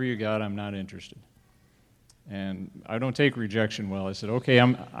 "Boys, whatever you got, I'm not interested." And I don't take rejection well. I said, "Okay,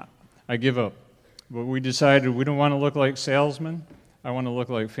 I give up." But we decided we don't want to look like salesmen. I want to look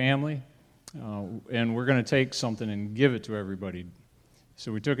like family, and we're going to take something and give it to everybody.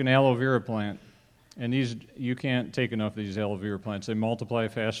 So we took an aloe vera plant, and you can't take enough of these aloe vera plants. They multiply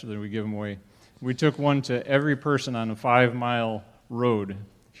faster than we give them away. We took one to every person on a 5-mile road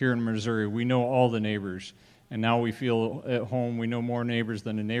here in Missouri. We know all the neighbors, and now we feel at home. We know more neighbors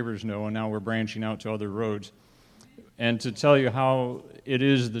than the neighbors know, and now we're branching out to other roads. And to tell you how it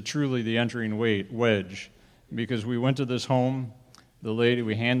is truly the entering wedge, because we went to this home, the lady,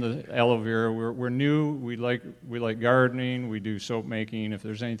 we hand the aloe vera. We're new. We like gardening. We do soap making. If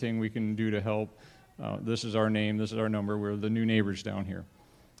there's anything we can do to help, this is our name. This is our number. We're the new neighbors down here.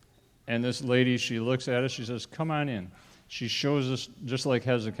 And this lady, she looks at us. She says, "Come on in." She shows us, just like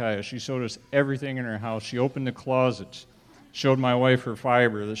Hezekiah, she showed us everything in her house. She opened the closets, showed my wife her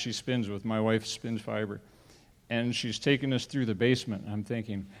fiber that she spins with. My wife spins fiber. And she's taking us through the basement. I'm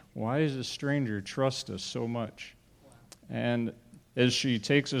thinking, why does this stranger trust us so much? And as she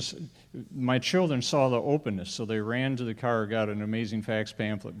takes us, my children saw the openness, so they ran to the car, got an amazing fax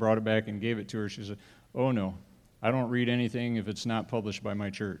pamphlet, brought it back, and gave it to her. She said, "Oh, no, I don't read anything if it's not published by my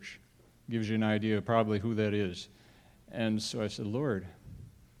church." Gives you an idea of probably who that is. And so I said, "Lord,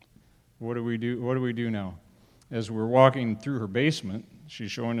 what do we do? What do we do now?" As we're walking through her basement, she's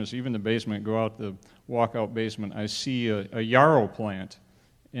showing us even the basement, go out the walkout basement, I see a yarrow plant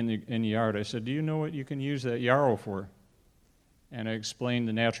in the yard. I said, "Do you know what you can use that yarrow for?" And I explained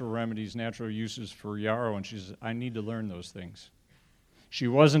the natural remedies, natural uses for yarrow, and she said, "I need to learn those things." She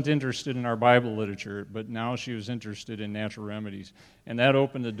wasn't interested in our Bible literature, but now she was interested in natural remedies. And that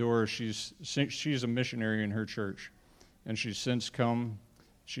opened the door. She's a missionary in her church, and she's since come.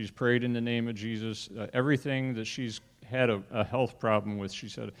 She's prayed in the name of Jesus. Everything that she's had a health problem with, she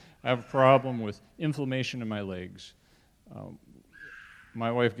said, "I have a problem with inflammation in my legs." My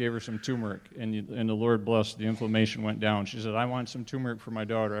wife gave her some turmeric, and the Lord blessed. The inflammation went down. She said, "I want some turmeric for my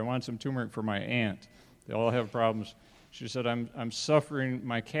daughter. I want some turmeric for my aunt. They all have problems." She said, I'm suffering.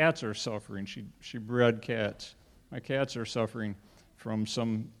 My cats are suffering." She bred cats. "My cats are suffering from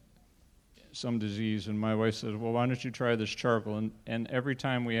some disease." And my wife said, "Well, why don't you try this charcoal?" And every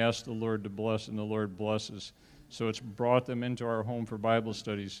time we ask the Lord to bless, and the Lord blesses. So it's brought them into our home for Bible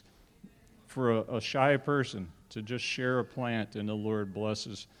studies. For a shy person to just share a plant, and the Lord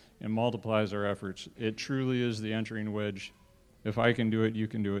blesses and multiplies our efforts. It truly is the entering wedge. If I can do it, you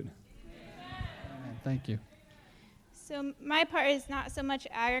can do it. Amen. Thank you. So my part is not so much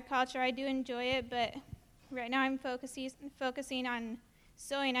agriculture. I do enjoy it, but right now I'm focusing on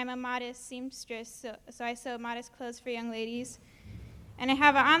sewing. I'm a modest seamstress, so I sew modest clothes for young ladies. And I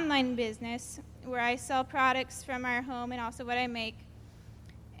have an online business where I sell products from our home and also what I make.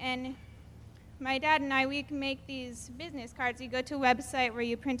 And my dad and I, we can make these business cards. You go to a website where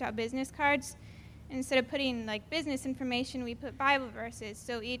you print out business cards. Instead of putting like business information, we put Bible verses,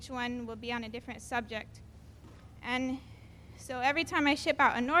 so each one will be on a different subject. And so every time I ship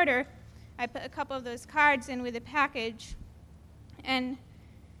out an order, I put a couple of those cards in with a package. And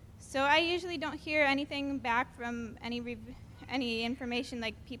so I usually don't hear anything back from any information,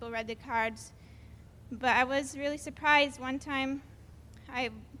 like people read the cards. But I was really surprised one time.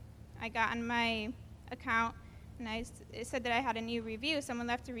 I got on my account, and it said that I had a new review. Someone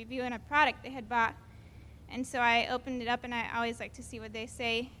left a review on a product they had bought. And so I opened it up, and I always like to see what they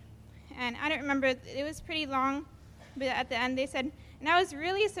say. And I don't remember, it was pretty long, but at the end they said, and I was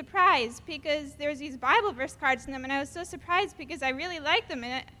really surprised because there's these Bible verse cards in them, and I was so surprised because I really like them,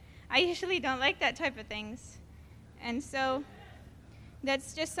 and I usually don't like that type of things. And so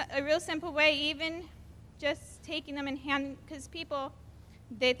that's just a real simple way, even just taking them in hand, because people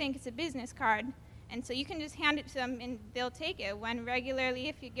they think it's a business card. And so you can just hand it to them and they'll take it. When regularly,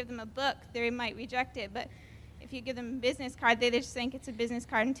 if you give them a book, they might reject it. But if you give them a business card, they just think it's a business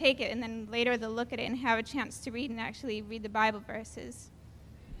card and take it. And then later they'll look at it and have a chance to read and actually read the Bible verses.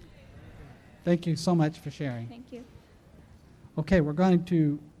 Thank you so much for sharing. Thank you. Okay, we're going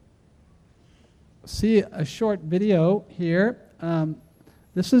to see a short video here. I'm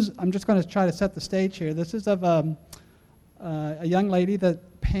just going to try to set the stage here. This is of a young lady that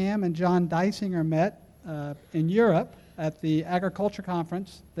Pam and John Dysinger met in Europe at the agriculture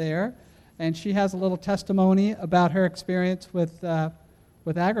conference there, and she has a little testimony about her experience with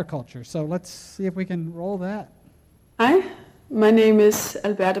agriculture. So let's see if we can roll that. Hi, my name is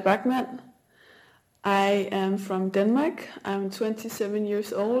Alberta Bachmann. I am from Denmark. I'm 27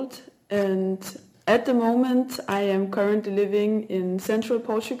 years old, and at the moment I am currently living in central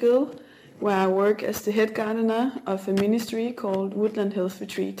Portugal, where I work as the head gardener of a ministry called Woodland Health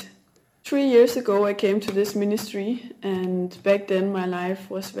Retreat. 3 years ago I came to this ministry, and back then my life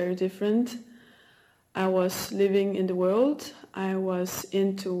was very different. I was living in the world. I was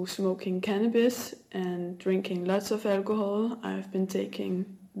into smoking cannabis and drinking lots of alcohol. I've been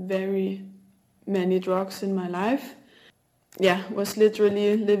taking very many drugs in my life. Was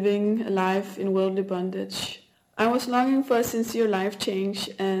literally living a life in worldly bondage. I was longing for a sincere life change,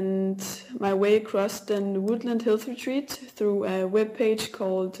 and my way crossed the Woodland Health Retreat through a webpage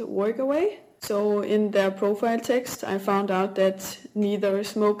called Workaway. So in their profile text I found out that neither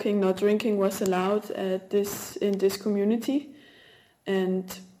smoking nor drinking was allowed in this community, and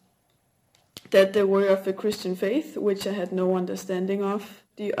that they were of a Christian faith, which I had no understanding of.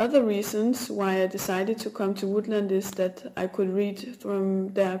 The other reasons why I decided to come to Woodland is that I could read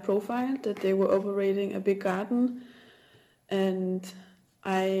from their profile that they were operating a big garden, and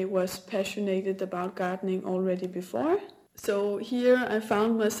I was passionate about gardening already before. So here I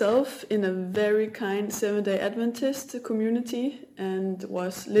found myself in a very kind Seventh-day Adventist community and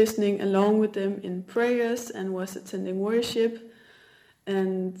was listening along with them in prayers and was attending worship.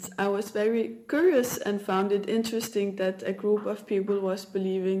 And I was very curious and found it interesting that a group of people was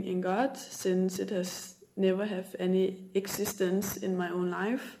believing in God, since it has never had any existence in my own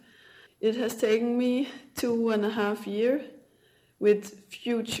life. It has taken me 2.5 years with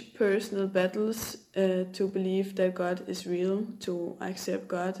huge personal battles to believe that God is real, to accept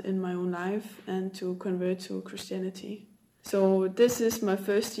God in my own life, and to convert to Christianity. So this is my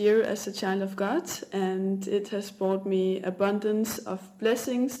first year as a child of God, and it has brought me abundance of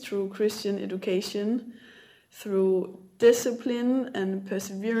blessings through Christian education, through discipline and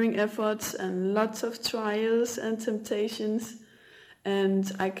persevering efforts and lots of trials and temptations,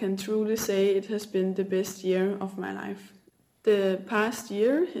 and I can truly say it has been the best year of my life. The past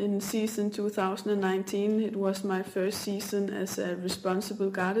year, in season 2019, it was my first season as a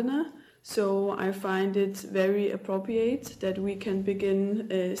responsible gardener. So I find it very appropriate that we can begin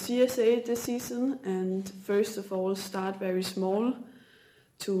CSA this season, and first of all start very small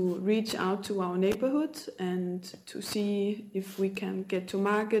to reach out to our neighborhood and to see if we can get to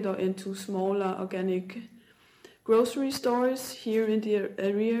market or into smaller organic grocery stores here in the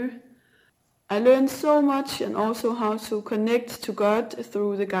area. I learned so much, and also how to connect to God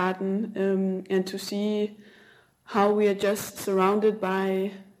through the garden, and to see how we are just surrounded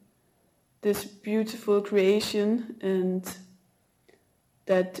by this beautiful creation, and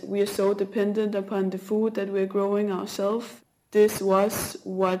that we are so dependent upon the food that we're growing ourselves. This was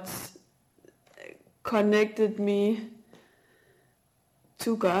what connected me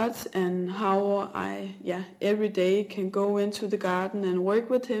to God, and how I every day can go into the garden and work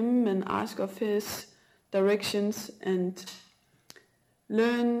with Him and ask of His directions and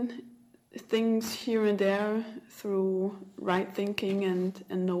learn things here and there through right thinking and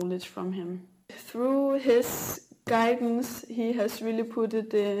knowledge from Him. Through His guidance, He has really put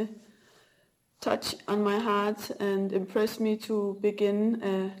the touch on my heart and impressed me to begin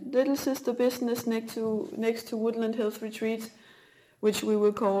a little sister business next to Woodland Health Retreat, which we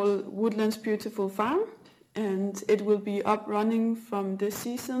will call Woodland's Beautiful Farm, and it will be up running from this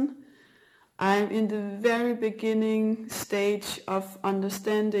season. I'm in the very beginning stage of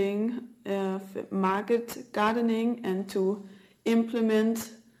understanding market gardening and to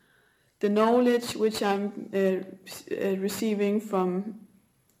implement the knowledge which I'm receiving from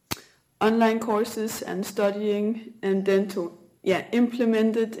online courses and studying, and then to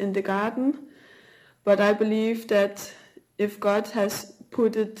implement it in the garden. But I believe that if God has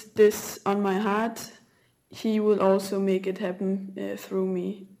put this on my heart, He will also make it happen through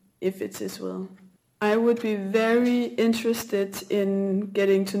me, if it's His will. I would be very interested in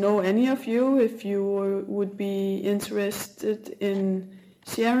getting to know any of you if you would be interested in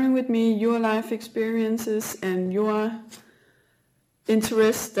sharing with me your life experiences and your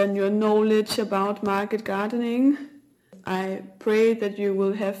interest and your knowledge about market gardening. I pray that you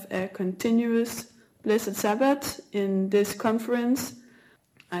will have a continuous blessed Sabbath in this conference.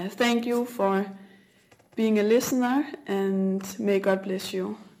 I thank you for being a listener, and may God bless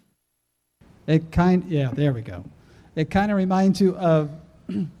you. There we go. It kind of reminds you of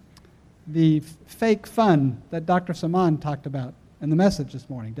the fake fun that Dr. Saman talked about in the message this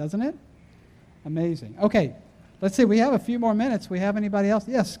morning, doesn't it? Amazing. Okay, let's see. We have a few more minutes. We have anybody else?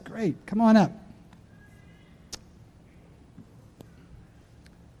 Yes, great. Come on up.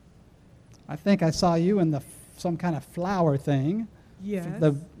 I think I saw you in some kind of flower thing.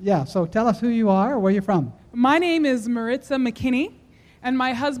 Yes. So tell us who you are, where you're from. My name is Maritza McKinney, and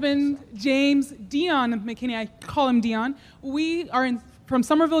my husband, James Dion McKinney, I call him Dion, we are from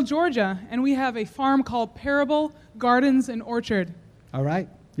Somerville, Georgia, and we have a farm called Parable Gardens and Orchard. All right.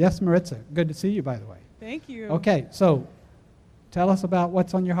 Yes, Maritza. Good to see you, by the way. Thank you. Okay, so tell us about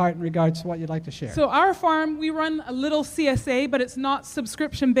what's on your heart in regards to what you'd like to share. So our farm, we run a little CSA, but it's not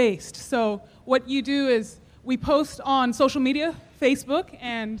subscription-based. So what you do is we post on social media, Facebook,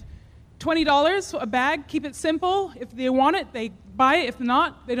 and $20 a bag, keep it simple. If they want it, they buy it. If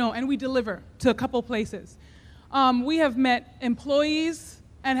not, they don't. And we deliver to a couple places. We have met employees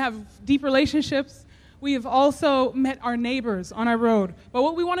and have deep relationships. We have also met our neighbors on our road. But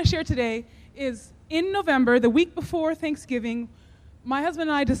what we want to share today is in November, the week before Thanksgiving, my husband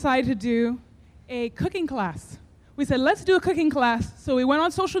and I decided to do a cooking class. We said, let's do a cooking class. So we went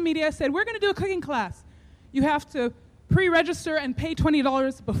on social media, said, we're going to do a cooking class. You have to pre-register and pay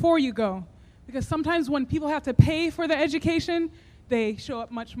 $20 before you go. Because sometimes when people have to pay for their education, they show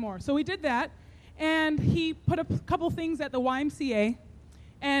up much more. So we did that. And he put a couple things at the YMCA.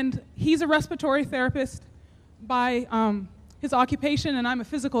 And he's a respiratory therapist by his occupation, and I'm a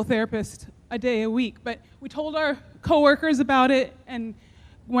physical therapist a day a week. But we told our coworkers about it and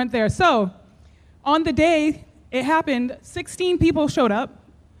went there. So on the day it happened, 16 people showed up.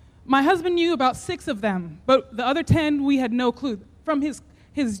 My husband knew about 6 of them, but the other 10 we had no clue from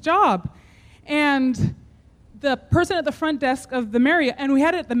his job. And the person at the front desk of the Marriott, and we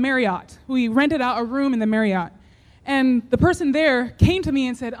had it at the Marriott. We rented out a room in the Marriott. And the person there came to me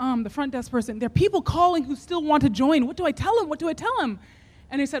and said, the front desk person, there are people calling who still want to join. What do I tell them? What do I tell them?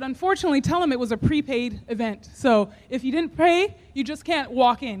 And he said, unfortunately, tell them it was a prepaid event. So if you didn't pay, you just can't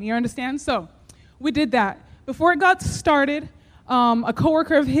walk in. You understand? So we did that. Before it got started, a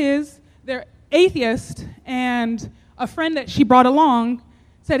coworker of his, they're atheist, and a friend that she brought along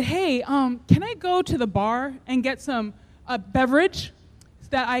said, hey, can I go to the bar and get a beverage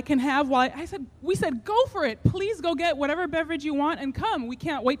that I can have while we said, go for it. Please go get whatever beverage you want and come. We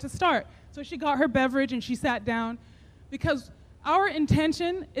can't wait to start. So she got her beverage and she sat down because our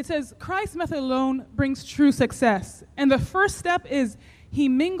intention, it says, Christ's method alone brings true success. And the first step is he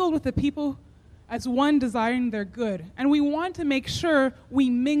mingled with the people as one desiring their good. And we want to make sure we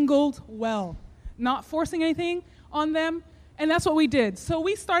mingled well, not forcing anything on them. And that's what we did. So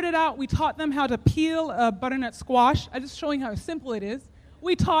we started out, we taught them how to peel a butternut squash. I'm just showing how simple it is.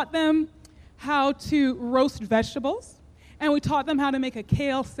 We taught them how to roast vegetables, and we taught them how to make a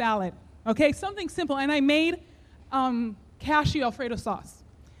kale salad. Okay, something simple. And I made cashew Alfredo sauce.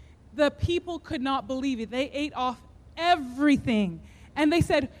 The people could not believe it. They ate off everything. And they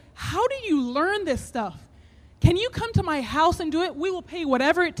said, how do you learn this stuff? Can you come to my house and do it? We will pay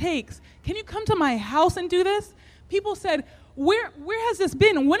whatever it takes. Can you come to my house and do this? People said, where has this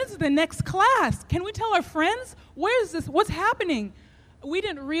been? When is the next class? Can we tell our friends? Where is this? What's happening? We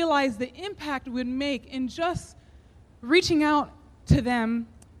didn't realize the impact we would make in just reaching out to them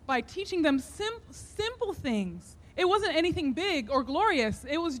by teaching them simple things. It wasn't anything big or glorious.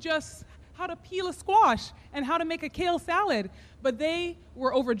 It was just how to peel a squash and how to make a kale salad. But they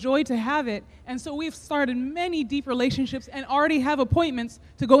were overjoyed to have it. And so we've started many deep relationships and already have appointments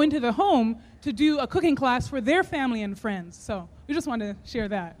to go into the home to do a cooking class for their family and friends. So we just wanted to share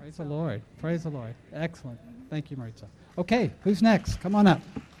that. Praise the Lord. Praise the Lord. Excellent. Thank you, Maritza. Okay, who's next? Come on up.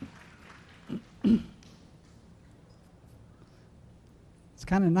 It's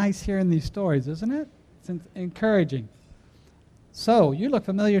kind of nice hearing these stories, isn't it? It's encouraging. So, you look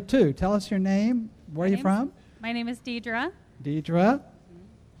familiar too. Tell us your name. Where are you from? My name is Deidre. Deidre.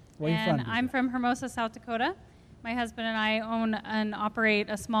 Where are you from? And I'm from Hermosa, South Dakota. My husband and I own and operate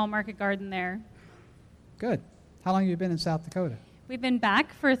a small market garden there. Good. How long have you been in South Dakota? We've been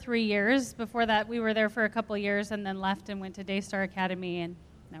back for 3 years. Before that, we were there for a couple years and then left and went to Daystar Academy. And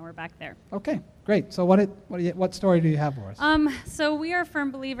now we're back there. Okay, great. So what story do you have for us? So we are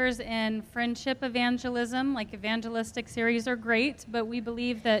firm believers in friendship evangelism. Like evangelistic series are great, but we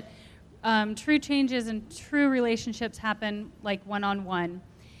believe that true changes and true relationships happen like one-on-one.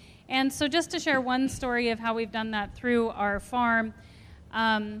 And so just to share one story of how we've done that through our farm,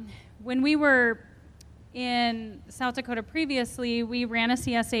 when we were in South Dakota previously, we ran a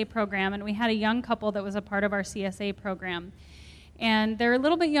CSA program, and we had a young couple that was a part of our CSA program. And they're a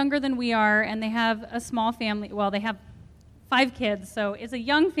little bit younger than we are, and they have a small family. Well, they have 5 kids, so it's a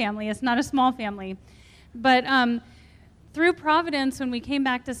young family. It's not a small family. But through Providence, when we came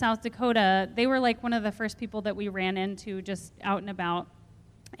back to South Dakota, they were like one of the first people that we ran into just out and about,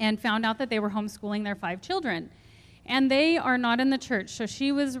 and found out that they were homeschooling their 5 children. And they are not in the church. So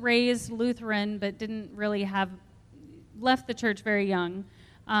she was raised Lutheran, but didn't really left the church very young.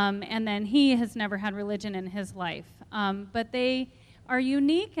 And then he has never had religion in his life. But they are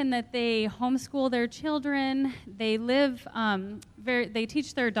unique in that they homeschool their children. They live, they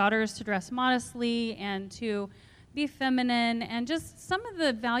teach their daughters to dress modestly and to be feminine, and just some of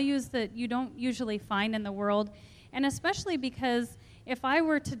the values that you don't usually find in the world. And especially because if I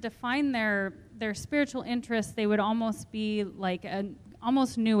were to define their spiritual interests, they would almost be like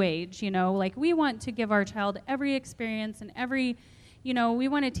almost new age, like we want to give our child every experience and every, we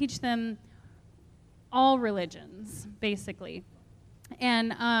want to teach them all religions, basically.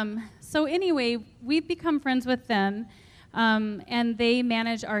 And so anyway, we've become friends with them, and they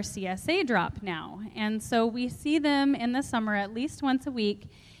manage our CSA drop now. And so we see them in the summer at least once a week,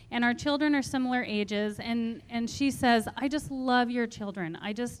 and our children are similar ages, and she says, I just love your children.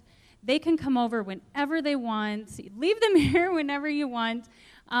 They can come over whenever they want. Leave them here whenever you want.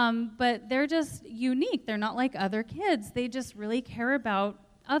 But they're just unique. They're not like other kids. They just really care about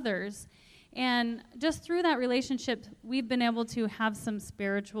others. And just through that relationship, we've been able to have some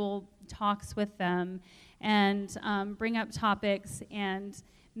spiritual talks with them and bring up topics and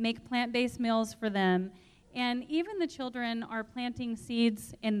make plant-based meals for them. And even the children are planting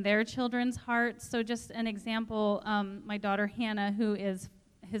seeds in their children's hearts. So just an example, my daughter Hannah, who is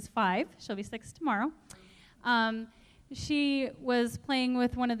 5, she'll be 6 tomorrow, she was playing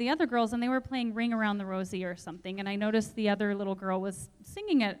with one of the other girls, and they were playing Ring Around the Rosie or something, and I noticed the other little girl was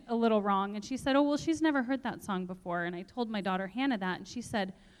singing it a little wrong, and she said, oh, well, she's never heard that song before. And I told my daughter Hannah that, and she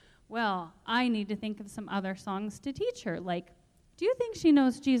said, well, I need to think of some other songs to teach her, like, do you think she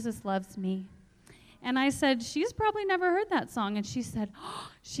knows Jesus loves me? And I said, she's probably never heard that song. And she said,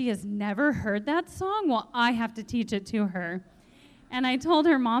 oh, she has never heard that song? Well, I have to teach it to her. And I told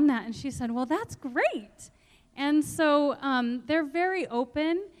her mom that, and she said, well, that's great. And so they're very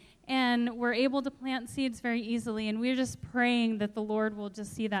open, and we're able to plant seeds very easily, and we're just praying that the Lord will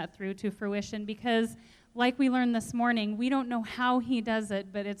just see that through to fruition, because like we learned this morning, we don't know how he does it,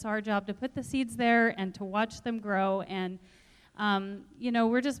 but it's our job to put the seeds there and to watch them grow. And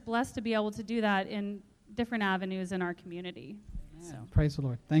we're just blessed to be able to do that in different avenues in our community. So. Praise the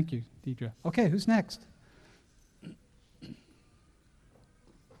Lord. Thank you, Deidre. Okay, who's next?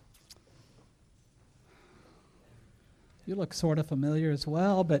 You look sort of familiar as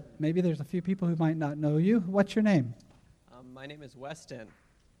well, but maybe there's a few people who might not know you. What's your name? My name is Weston.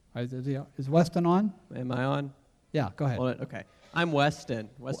 Is Weston on? Am I on? Yeah, go ahead. Okay. I'm Weston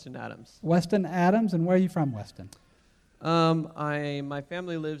Adams. Weston Adams, and where are you from, Weston? My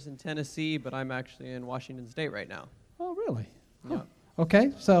family lives in Tennessee, but I'm actually in Washington State right now. Oh, really? Yeah. Oh.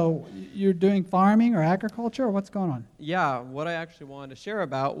 Okay, so you're doing farming or agriculture, or what's going on? Yeah, what I actually wanted to share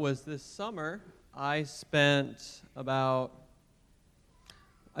about was this summer, I spent about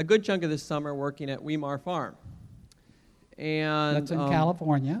a good chunk of this summer working at Weimar Farm. And that's in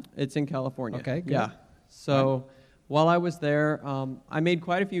California? It's in California. Okay, good. Yeah. So while I was there, I made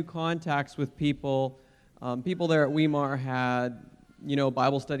quite a few contacts with people. People there at Weimar had,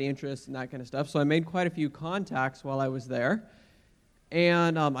 Bible study interests and that kind of stuff. So I made quite a few contacts while I was there.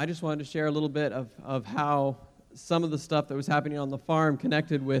 And I just wanted to share a little bit of how some of the stuff that was happening on the farm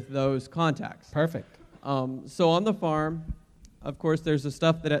connected with those contacts. Perfect. So on the farm, of course, there's the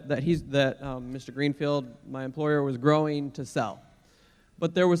stuff that Mr. Greenfield, my employer, was growing to sell.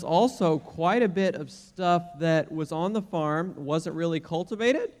 But there was also quite a bit of stuff that was on the farm, wasn't really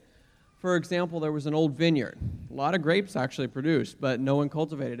cultivated. For example, there was an old vineyard. A lot of grapes actually produced, but no one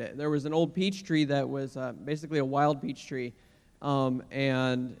cultivated it. There was an old peach tree that was basically a wild peach tree,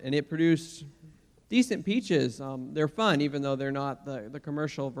 and it produced decent peaches. They're fun, even though they're not the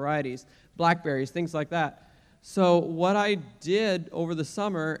commercial varieties. Blackberries, things like that. So what I did over the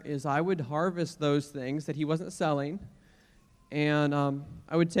summer is I would harvest those things that he wasn't selling, and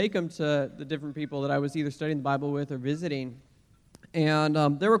I would take them to the different people that I was either studying the Bible with or visiting, And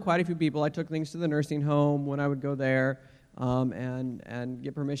there were quite a few people. I took things to the nursing home when I would go there, and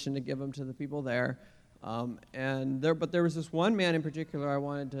get permission to give them to the people there. But there was this one man in particular I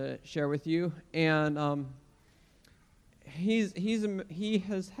wanted to share with you, and he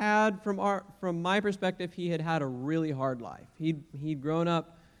has had, from my perspective, he had a really hard life. He'd grown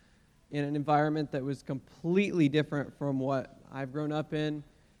up in an environment that was completely different from what I've grown up in,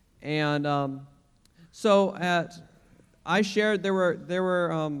 and I shared there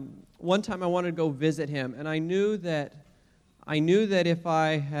were one time I wanted to go visit him, and I knew that if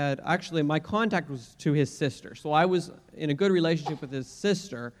I had, actually my contact was to his sister, so I was in a good relationship with his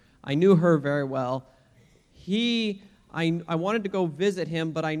sister. I knew her very well. I wanted to go visit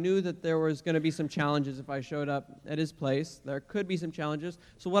him, but I knew that there was going to be some challenges if I showed up at his place. There could be some challenges.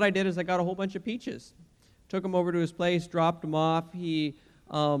 So what I did is I got a whole bunch of peaches, took him over to his place, dropped him off.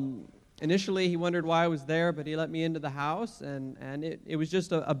 Initially he wondered why I was there, but he let me into the house, and it was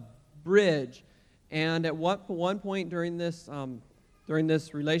just a bridge. And at one point during this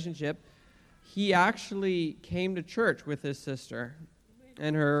relationship, he actually came to church with his sister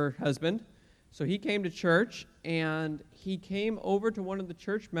and her husband. So he came to church, and he came over to one of the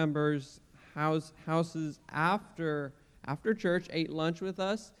church members' houses after church, ate lunch with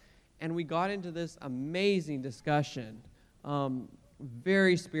us, and we got into this amazing discussion,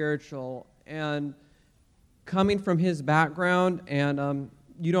 very spiritual, and coming from his background, and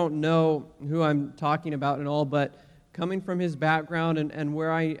you don't know who I'm talking about and all, but coming from his background and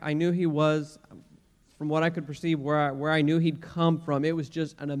where I knew he was, from what I could perceive, where I knew he'd come from, it was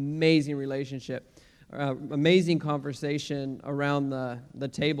just an amazing relationship, amazing conversation around the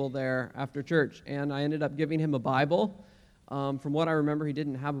table there after church. And I ended up giving him a Bible. From what I remember, he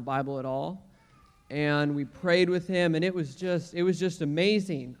didn't have a Bible at all. And we prayed with him, and it was just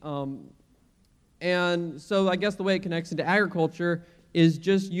amazing. And so I guess the way it connects into agriculture is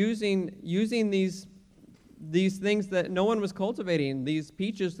just using these things that no one was cultivating. These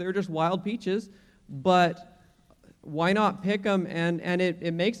peaches, they're just wild peaches, but why not pick them? And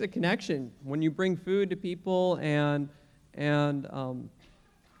it makes a connection when you bring food to people and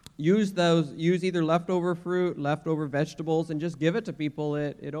use either leftover fruit, leftover vegetables, and just give it to people.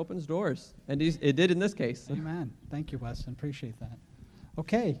 It opens doors, and it did in this case. Amen. Thank you, Weston. Appreciate that.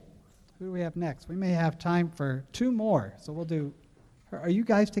 Okay, who do we have next? We may have time for two more, so we'll do. Are you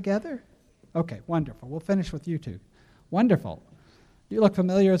guys together? Okay, wonderful. We'll finish with you two. Wonderful. You look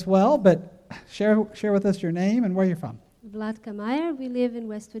familiar as well, but share with us your name and where you're from. Vladka Meyer. We live in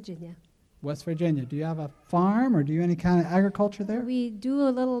West Virginia. West Virginia. Do you have a farm or do you any kind of agriculture there? We do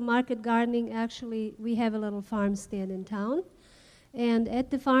a little market gardening. Actually, we have a little farm stand in town. And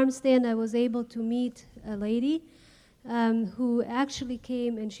at the farm stand, I was able to meet a lady who actually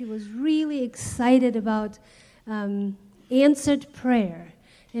came, and she was really excited about answered prayer.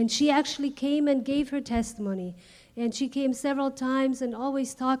 And she actually came and gave her testimony. And she came several times and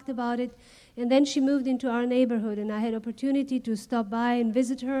always talked about it. And then she moved into our neighborhood, and I had opportunity to stop by and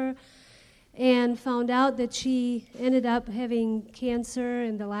visit her, and found out that she ended up having cancer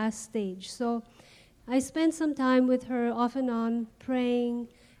in the last stage. So I spent some time with her off and on, praying,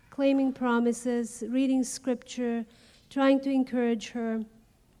 claiming promises, reading scripture, trying to encourage her.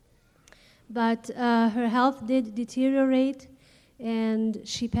 But her health did deteriorate, and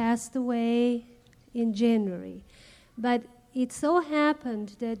she passed away in January. But it so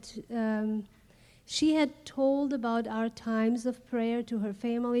happened that she had told about our times of prayer to her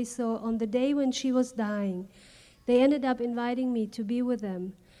family, so on the day when she was dying, they ended up inviting me to be with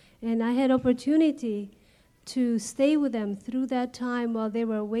them. And I had opportunity to stay with them through that time while they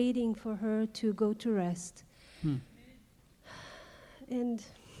were waiting for her to go to rest. And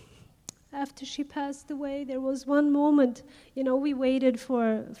after she passed away, there was one moment, we waited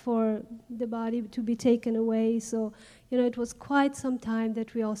for the body to be taken away, so, it was quite some time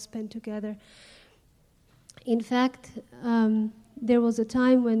that we all spent together. In fact, there was a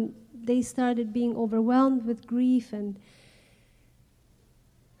time when they started being overwhelmed with grief and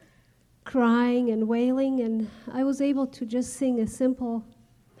crying and wailing, and I was able to just sing a simple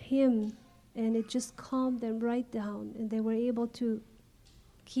hymn, and it just calmed them right down, and they were able to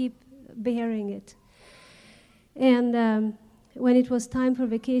keep bearing it. And when it was time for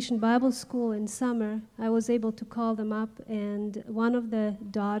Vacation Bible School in summer, I was able to call them up, and one of the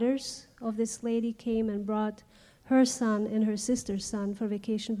daughters of this lady came and brought her son and her sister's son for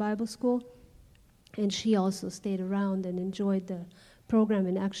Vacation Bible School, and she also stayed around and enjoyed the program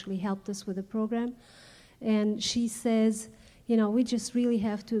and actually helped us with the program. And she says, we just really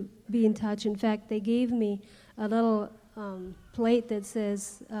have to be in touch. In fact, they gave me a little plate that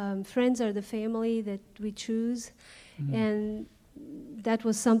says, friends are the family that we choose. Mm-hmm. And that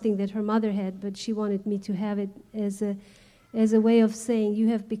was something that her mother had, but she wanted me to have it as a way of saying, you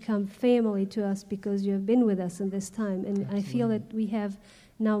have become family to us because you have been with us in this time. And I feel that we have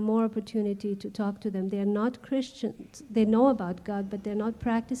now more opportunity to talk to them. They're not Christians. They know about God, but they're not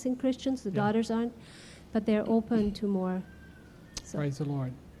practicing Christians. The daughters aren't, but they're open to more. So. Praise the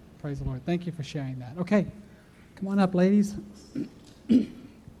Lord. Praise the Lord. Thank you for sharing that. Okay, come on up, ladies.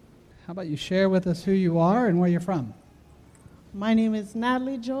 How about you share with us who you are and where you're from? My name is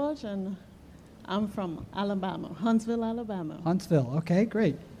Natalie George, and I'm from Alabama, Huntsville, Alabama. Huntsville. Okay,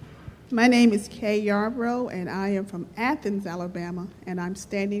 great. My name is Kay Yarbrough, and I am from Athens, Alabama, and I'm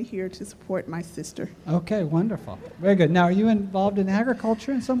standing here to support my sister. Okay, wonderful. Very good. Now, are you involved in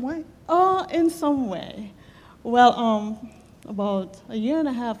agriculture in some way? In some way. Well, about a year and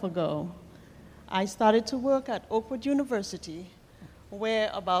a half ago, I started to work at Oakwood University,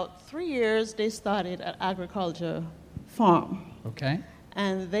 where about 3 years they started an agriculture farm. Okay.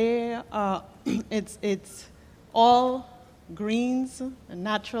 And there, it's all greens,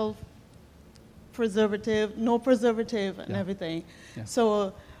 natural preservative, no preservative and everything. Yeah.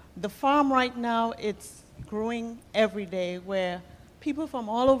 So the farm right now, it's growing every day, where people from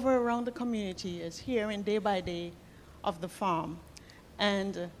all over around the community is hearing day by day of the farm.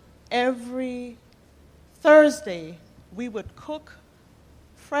 And every Thursday, we would cook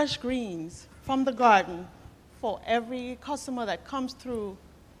fresh greens from the garden for every customer that comes through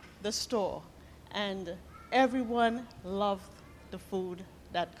the store. And everyone loved the food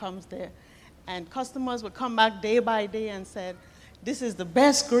that comes there. And customers would come back day by day and said, this is the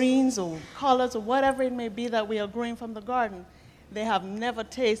best greens or colors or whatever it may be that we are growing from the garden. They have never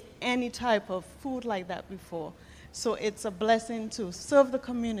tasted any type of food like that before. So it's a blessing to serve the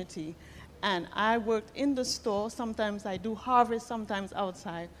community. And I worked in the store. Sometimes I do harvest, sometimes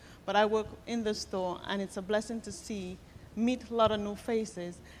outside. But I work in the store, and it's a blessing to meet a lot of new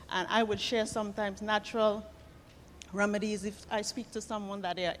faces. And I would share sometimes natural remedies. If I speak to someone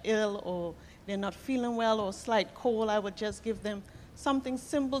that they are ill or they're not feeling well or slight cold, I would just give them something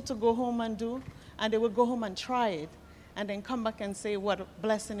simple to go home and do, and they would go home and try it, and then come back and say what a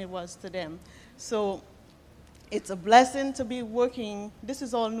blessing it was to them. So it's a blessing to be working. This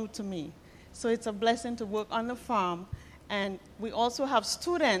is all new to me. So it's a blessing to work on the farm. And we also have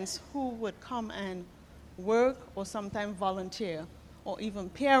students who would come and work or sometimes volunteer, or even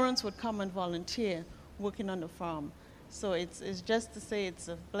parents would come and volunteer working on the farm. So it's just to say it's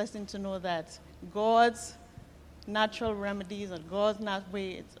a blessing to know that God's natural remedies and God's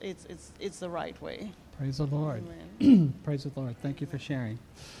way, it's the right way. Praise the Lord. Praise the Lord. Thank you for sharing.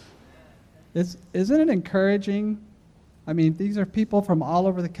 Isn't it encouraging? I mean, these are people from all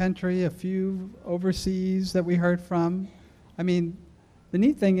over the country, a few overseas that we heard from. I mean, the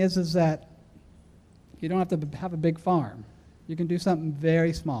neat thing is that you don't have to have a big farm. You can do something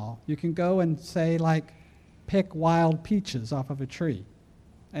very small. You can go and say, like, pick wild peaches off of a tree.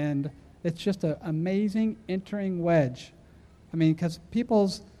 And it's just an amazing entering wedge. I mean, because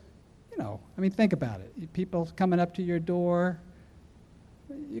people's, think about it. People coming up to your door,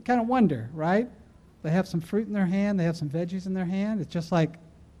 you kind of wonder, right? They have some fruit in their hand. They have some veggies in their hand. It's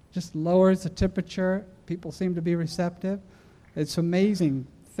just lowers the temperature. People seem to be receptive. It's amazing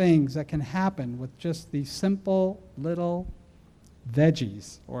things that can happen with just these simple little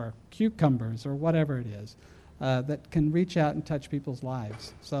veggies or cucumbers or whatever it is that can reach out and touch people's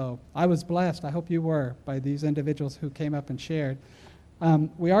lives. So I was blessed, I hope you were, by these individuals who came up and shared.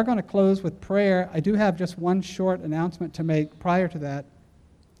 We are going to close with prayer. I do have just one short announcement to make prior to that.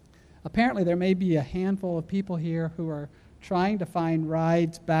 Apparently there may be a handful of people here who are trying to find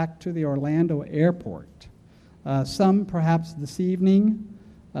rides back to the Orlando airport. Some perhaps this evening,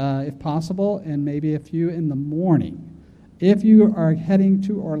 if possible, and maybe a few in the morning. If you are heading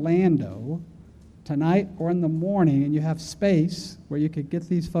to Orlando tonight or in the morning and you have space where you could get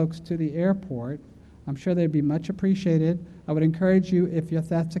these folks to the airport, I'm sure they'd be much appreciated. I would encourage you, if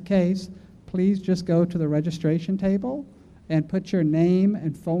that's the case, please just go to the registration table and put your name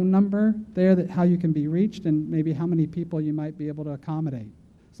and phone number there, how you can be reached and maybe how many people you might be able to accommodate.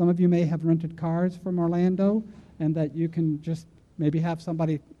 Some of you may have rented cars from Orlando, and that you can just maybe have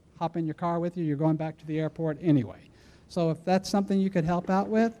somebody hop in your car with you. You're going back to the airport anyway. So if that's something you could help out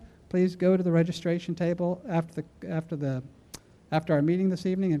with, please go to the registration table after our meeting this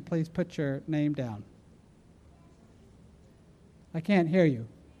evening, and please put your name down. I can't hear you.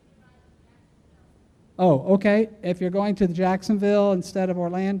 Oh, okay. If you're going to Jacksonville instead of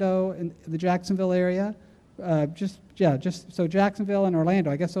Orlando, in the Jacksonville area, so Jacksonville and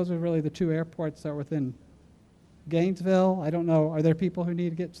Orlando, I guess those are really the two airports that are within Gainesville. I don't know. Are there people who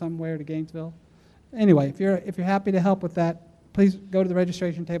need to get somewhere to Gainesville? Anyway, if you're happy to help with that, please go to the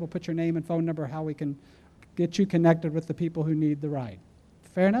registration table, put your name and phone number, how we can get you connected with the people who need the ride.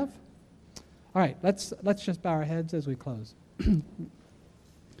 Fair enough? All right, let's just bow our heads as we close.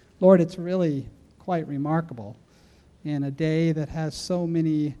 Lord, it's really quite remarkable in a day that has so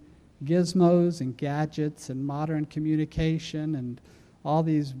many gizmos and gadgets and modern communication and all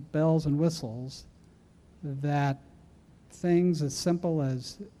these bells and whistles, that things as simple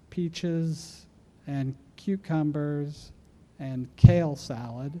as peaches and cucumbers and kale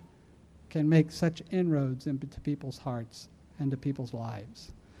salad can make such inroads into people's hearts and to people's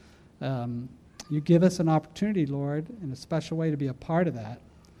lives. You give us an opportunity, Lord, in a special way to be a part of that.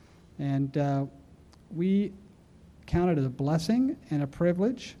 And we count it as a blessing and a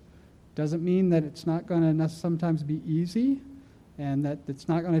privilege. Doesn't mean that it's not going to sometimes be easy and that it's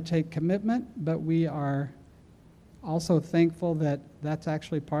not going to take commitment, but we are also thankful that that's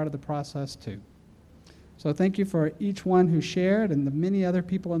actually part of the process too. So thank you for each one who shared and the many other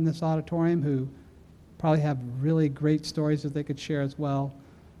people in this auditorium who probably have really great stories that they could share as well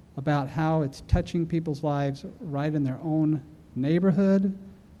about how it's touching people's lives right in their own neighborhood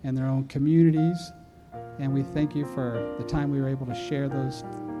and their own communities. And we thank you for the time we were able to share those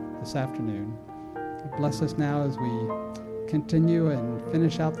this afternoon. Bless us now as we continue and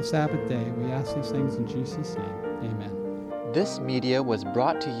finish out the Sabbath day. We ask these things in Jesus' name. Amen. This media was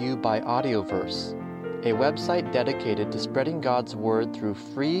brought to you by Audioverse, a website dedicated to spreading God's Word through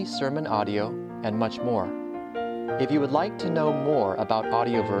free sermon audio and much more. If you would like to know more about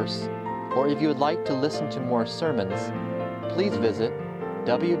Audioverse, or if you would like to listen to more sermons, please visit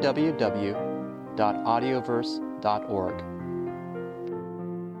www.audioverse.org.